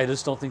 I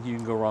just don't think you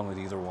can go wrong with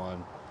either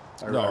one.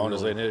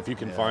 Honestly, and if you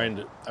can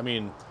find... I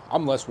mean,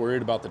 I'm less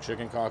worried about the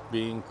chicken cock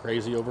being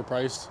crazy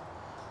overpriced.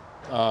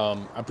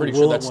 I'm pretty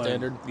sure that's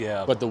standard.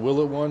 Yeah. But the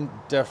Willett one,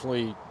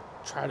 definitely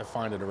try to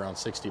find it around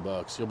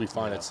 $60. You'll be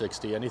fine at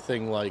 60.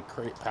 Anything like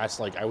past,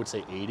 like, I would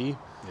say 80,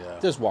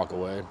 just walk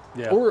away.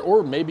 Yeah.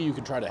 Or maybe you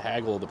can try to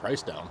haggle the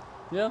price down.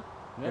 Yeah.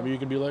 Maybe you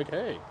can be like,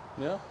 hey...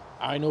 Yeah.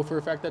 I know for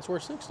a fact that's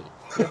worth 60.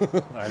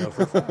 I know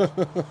for a fact.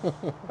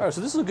 All right,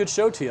 so this is a good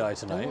show, Ti,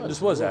 tonight.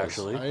 This was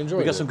actually. I enjoyed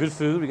it. We got some good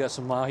food. We got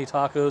some mahi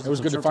tacos. It was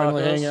good to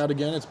finally hang out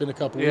again. It's been a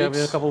couple weeks. Yeah,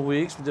 been a couple of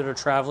weeks. We did our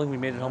traveling. We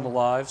made it home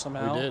alive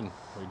somehow. We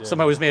did.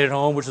 Somehow we made it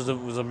home, which was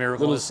a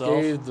miracle in itself. A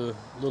little scathed,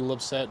 a little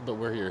upset, but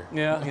we're here.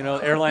 Yeah, you know,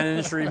 airline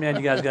industry, man,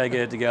 you guys got to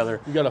get it together.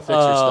 You got to fix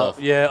your stuff.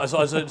 Yeah,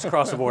 it's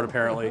across the board,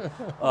 apparently.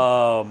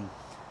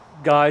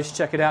 Guys,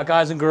 check it out.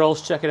 Guys and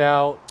girls, check it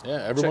out.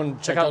 Yeah, everyone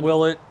check out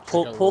Willett.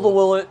 Pull the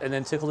Willett and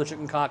then tickle the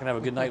chicken cock and have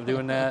a good night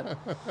doing that.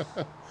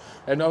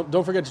 And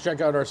don't forget to check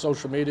out our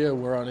social media.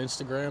 We're on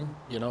Instagram.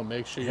 You know,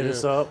 make sure Hit you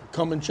us up.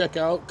 come and check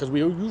out, because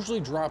we usually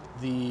drop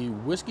the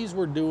whiskeys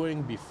we're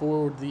doing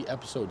before the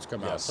episodes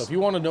come out. So if you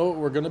want to know what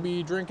we're going to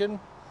be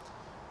drinking,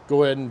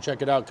 go ahead and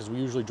check it out, because we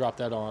usually drop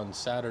that on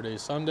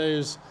Saturdays,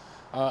 Sundays.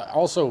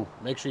 Also,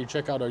 make sure you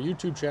check out our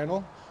YouTube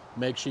channel.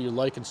 Make sure you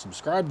like and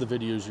subscribe to the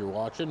videos you're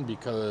watching,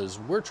 because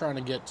we're trying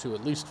to get to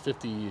at least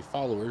 50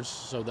 followers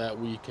so that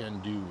we can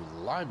do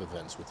live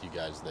events with you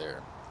guys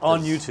there.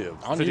 On YouTube.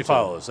 On 50 YouTube.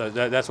 followers.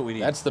 That's what we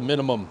need. That's the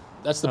minimum.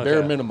 That's the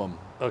bare minimum.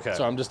 Okay.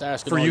 So I'm just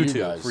asking For all YouTube,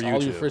 you guys, for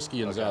all you YouTube.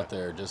 Friskians out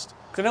there, just...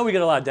 I know we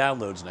get a lot of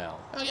downloads now.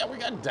 Oh yeah, we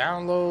got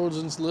downloads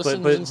and listens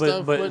But and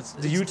stuff.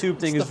 the YouTube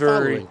thing is the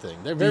very... following thing.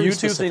 They're The very YouTube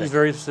specific. thing is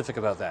very specific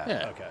about that.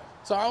 Yeah. Okay.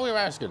 So all we were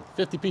asking,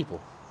 50 people.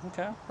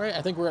 Okay. Right?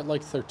 I think we're at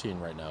like 13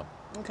 right now.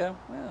 Okay.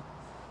 Yeah.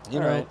 You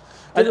All know, right.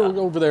 get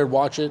over there,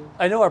 watch it.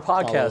 I know our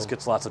podcast Follow.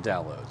 Gets lots of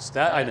downloads.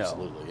 That I know,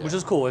 Absolutely, yeah. which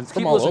is cool. And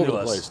From keep all listening over to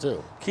the us. place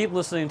too. Keep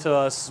listening to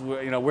us.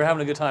 We're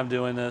having a good time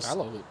doing this. I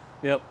love it.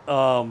 Yep.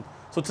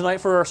 So tonight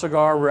for our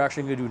cigar, we're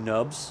actually going to do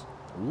nubs.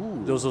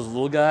 Ooh. Those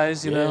little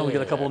guys, you know. We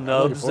got a couple Yeah,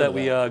 nubs I'm looking that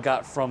we forward to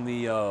got from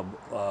the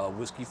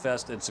Whiskey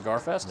Fest and Cigar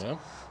Fest. Yeah.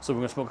 So we're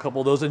going to smoke a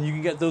couple of those, and you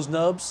can get those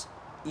nubs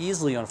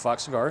easily on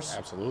Fox Cigars.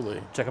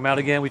 Absolutely. Check them out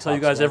again. We tell you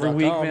guys every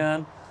week, FoxCigars.com.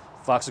 man.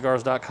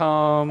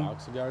 FoxCigars.com.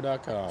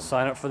 FoxCigar.com.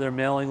 Sign up for their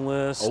mailing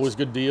list. Always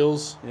good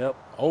deals. Yep.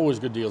 Always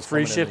good deals.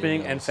 Free coming in the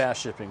shipping and emails.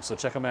 fast shipping. So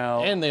check them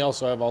out. And they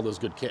also have all those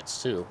good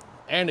kits too,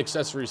 and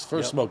accessories for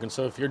Yep. smoking.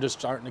 So if you're just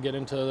starting to get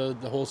into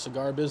the whole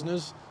cigar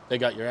business, they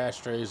got your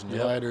ashtrays and your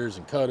Yep. lighters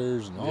and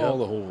cutters and all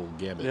the whole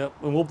gambit. Yep.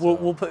 And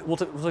we'll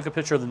take a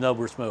picture of the nub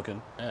we're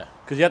smoking. Yeah.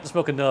 Because you have to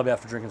smoke a nub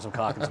after drinking some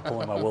cock and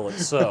pulling my Willett.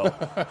 So.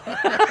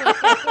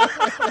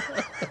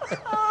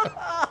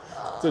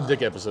 It's a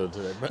dick episode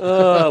today.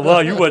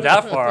 Well, you went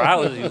that far. I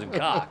was using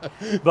cock,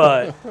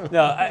 but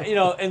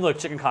no, and look,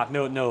 chicken cock.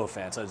 No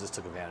offense. I just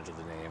took advantage of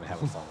the name and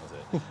having fun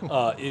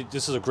with it.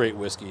 This is a great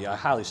whiskey. I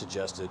highly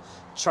suggest it.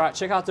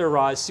 Check out their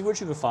rye. See what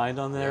you can find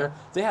on there. Yeah.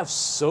 They have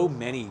so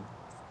many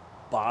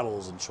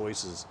bottles and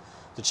choices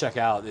to check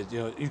out.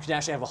 You can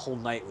actually have a whole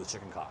night with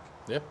chicken cock.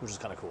 Yeah. Which is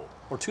kind of cool.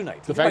 Or 2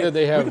 nights. The fact that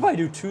they have- we could probably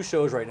do 2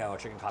 shows right now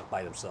with chicken cock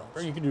by themselves.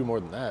 Or you can do more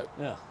than that.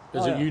 Yeah.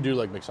 Because Oh, yeah. you do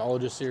like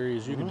mixologist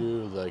series, you can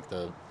do like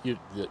the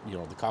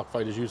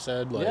cockfight, as you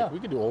said. Like Yeah. we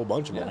could do a whole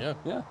bunch of them. Yeah.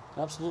 Yeah,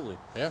 absolutely.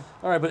 Yeah.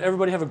 All right, but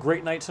everybody have a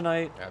great night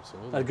tonight.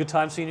 Absolutely. Had a good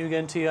time seeing you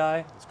again, Ti.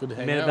 It's good to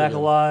hang Made out it back again.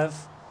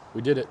 alive.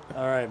 We did it.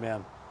 All right,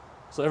 man.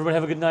 So everybody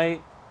have a good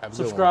night. Have a good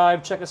one.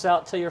 Subscribe. Check us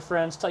out. Tell your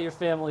friends. Tell your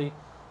family.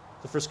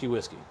 The Frisky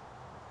Whiskey.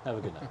 Have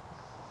a good night.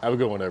 Have a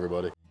good one,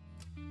 everybody.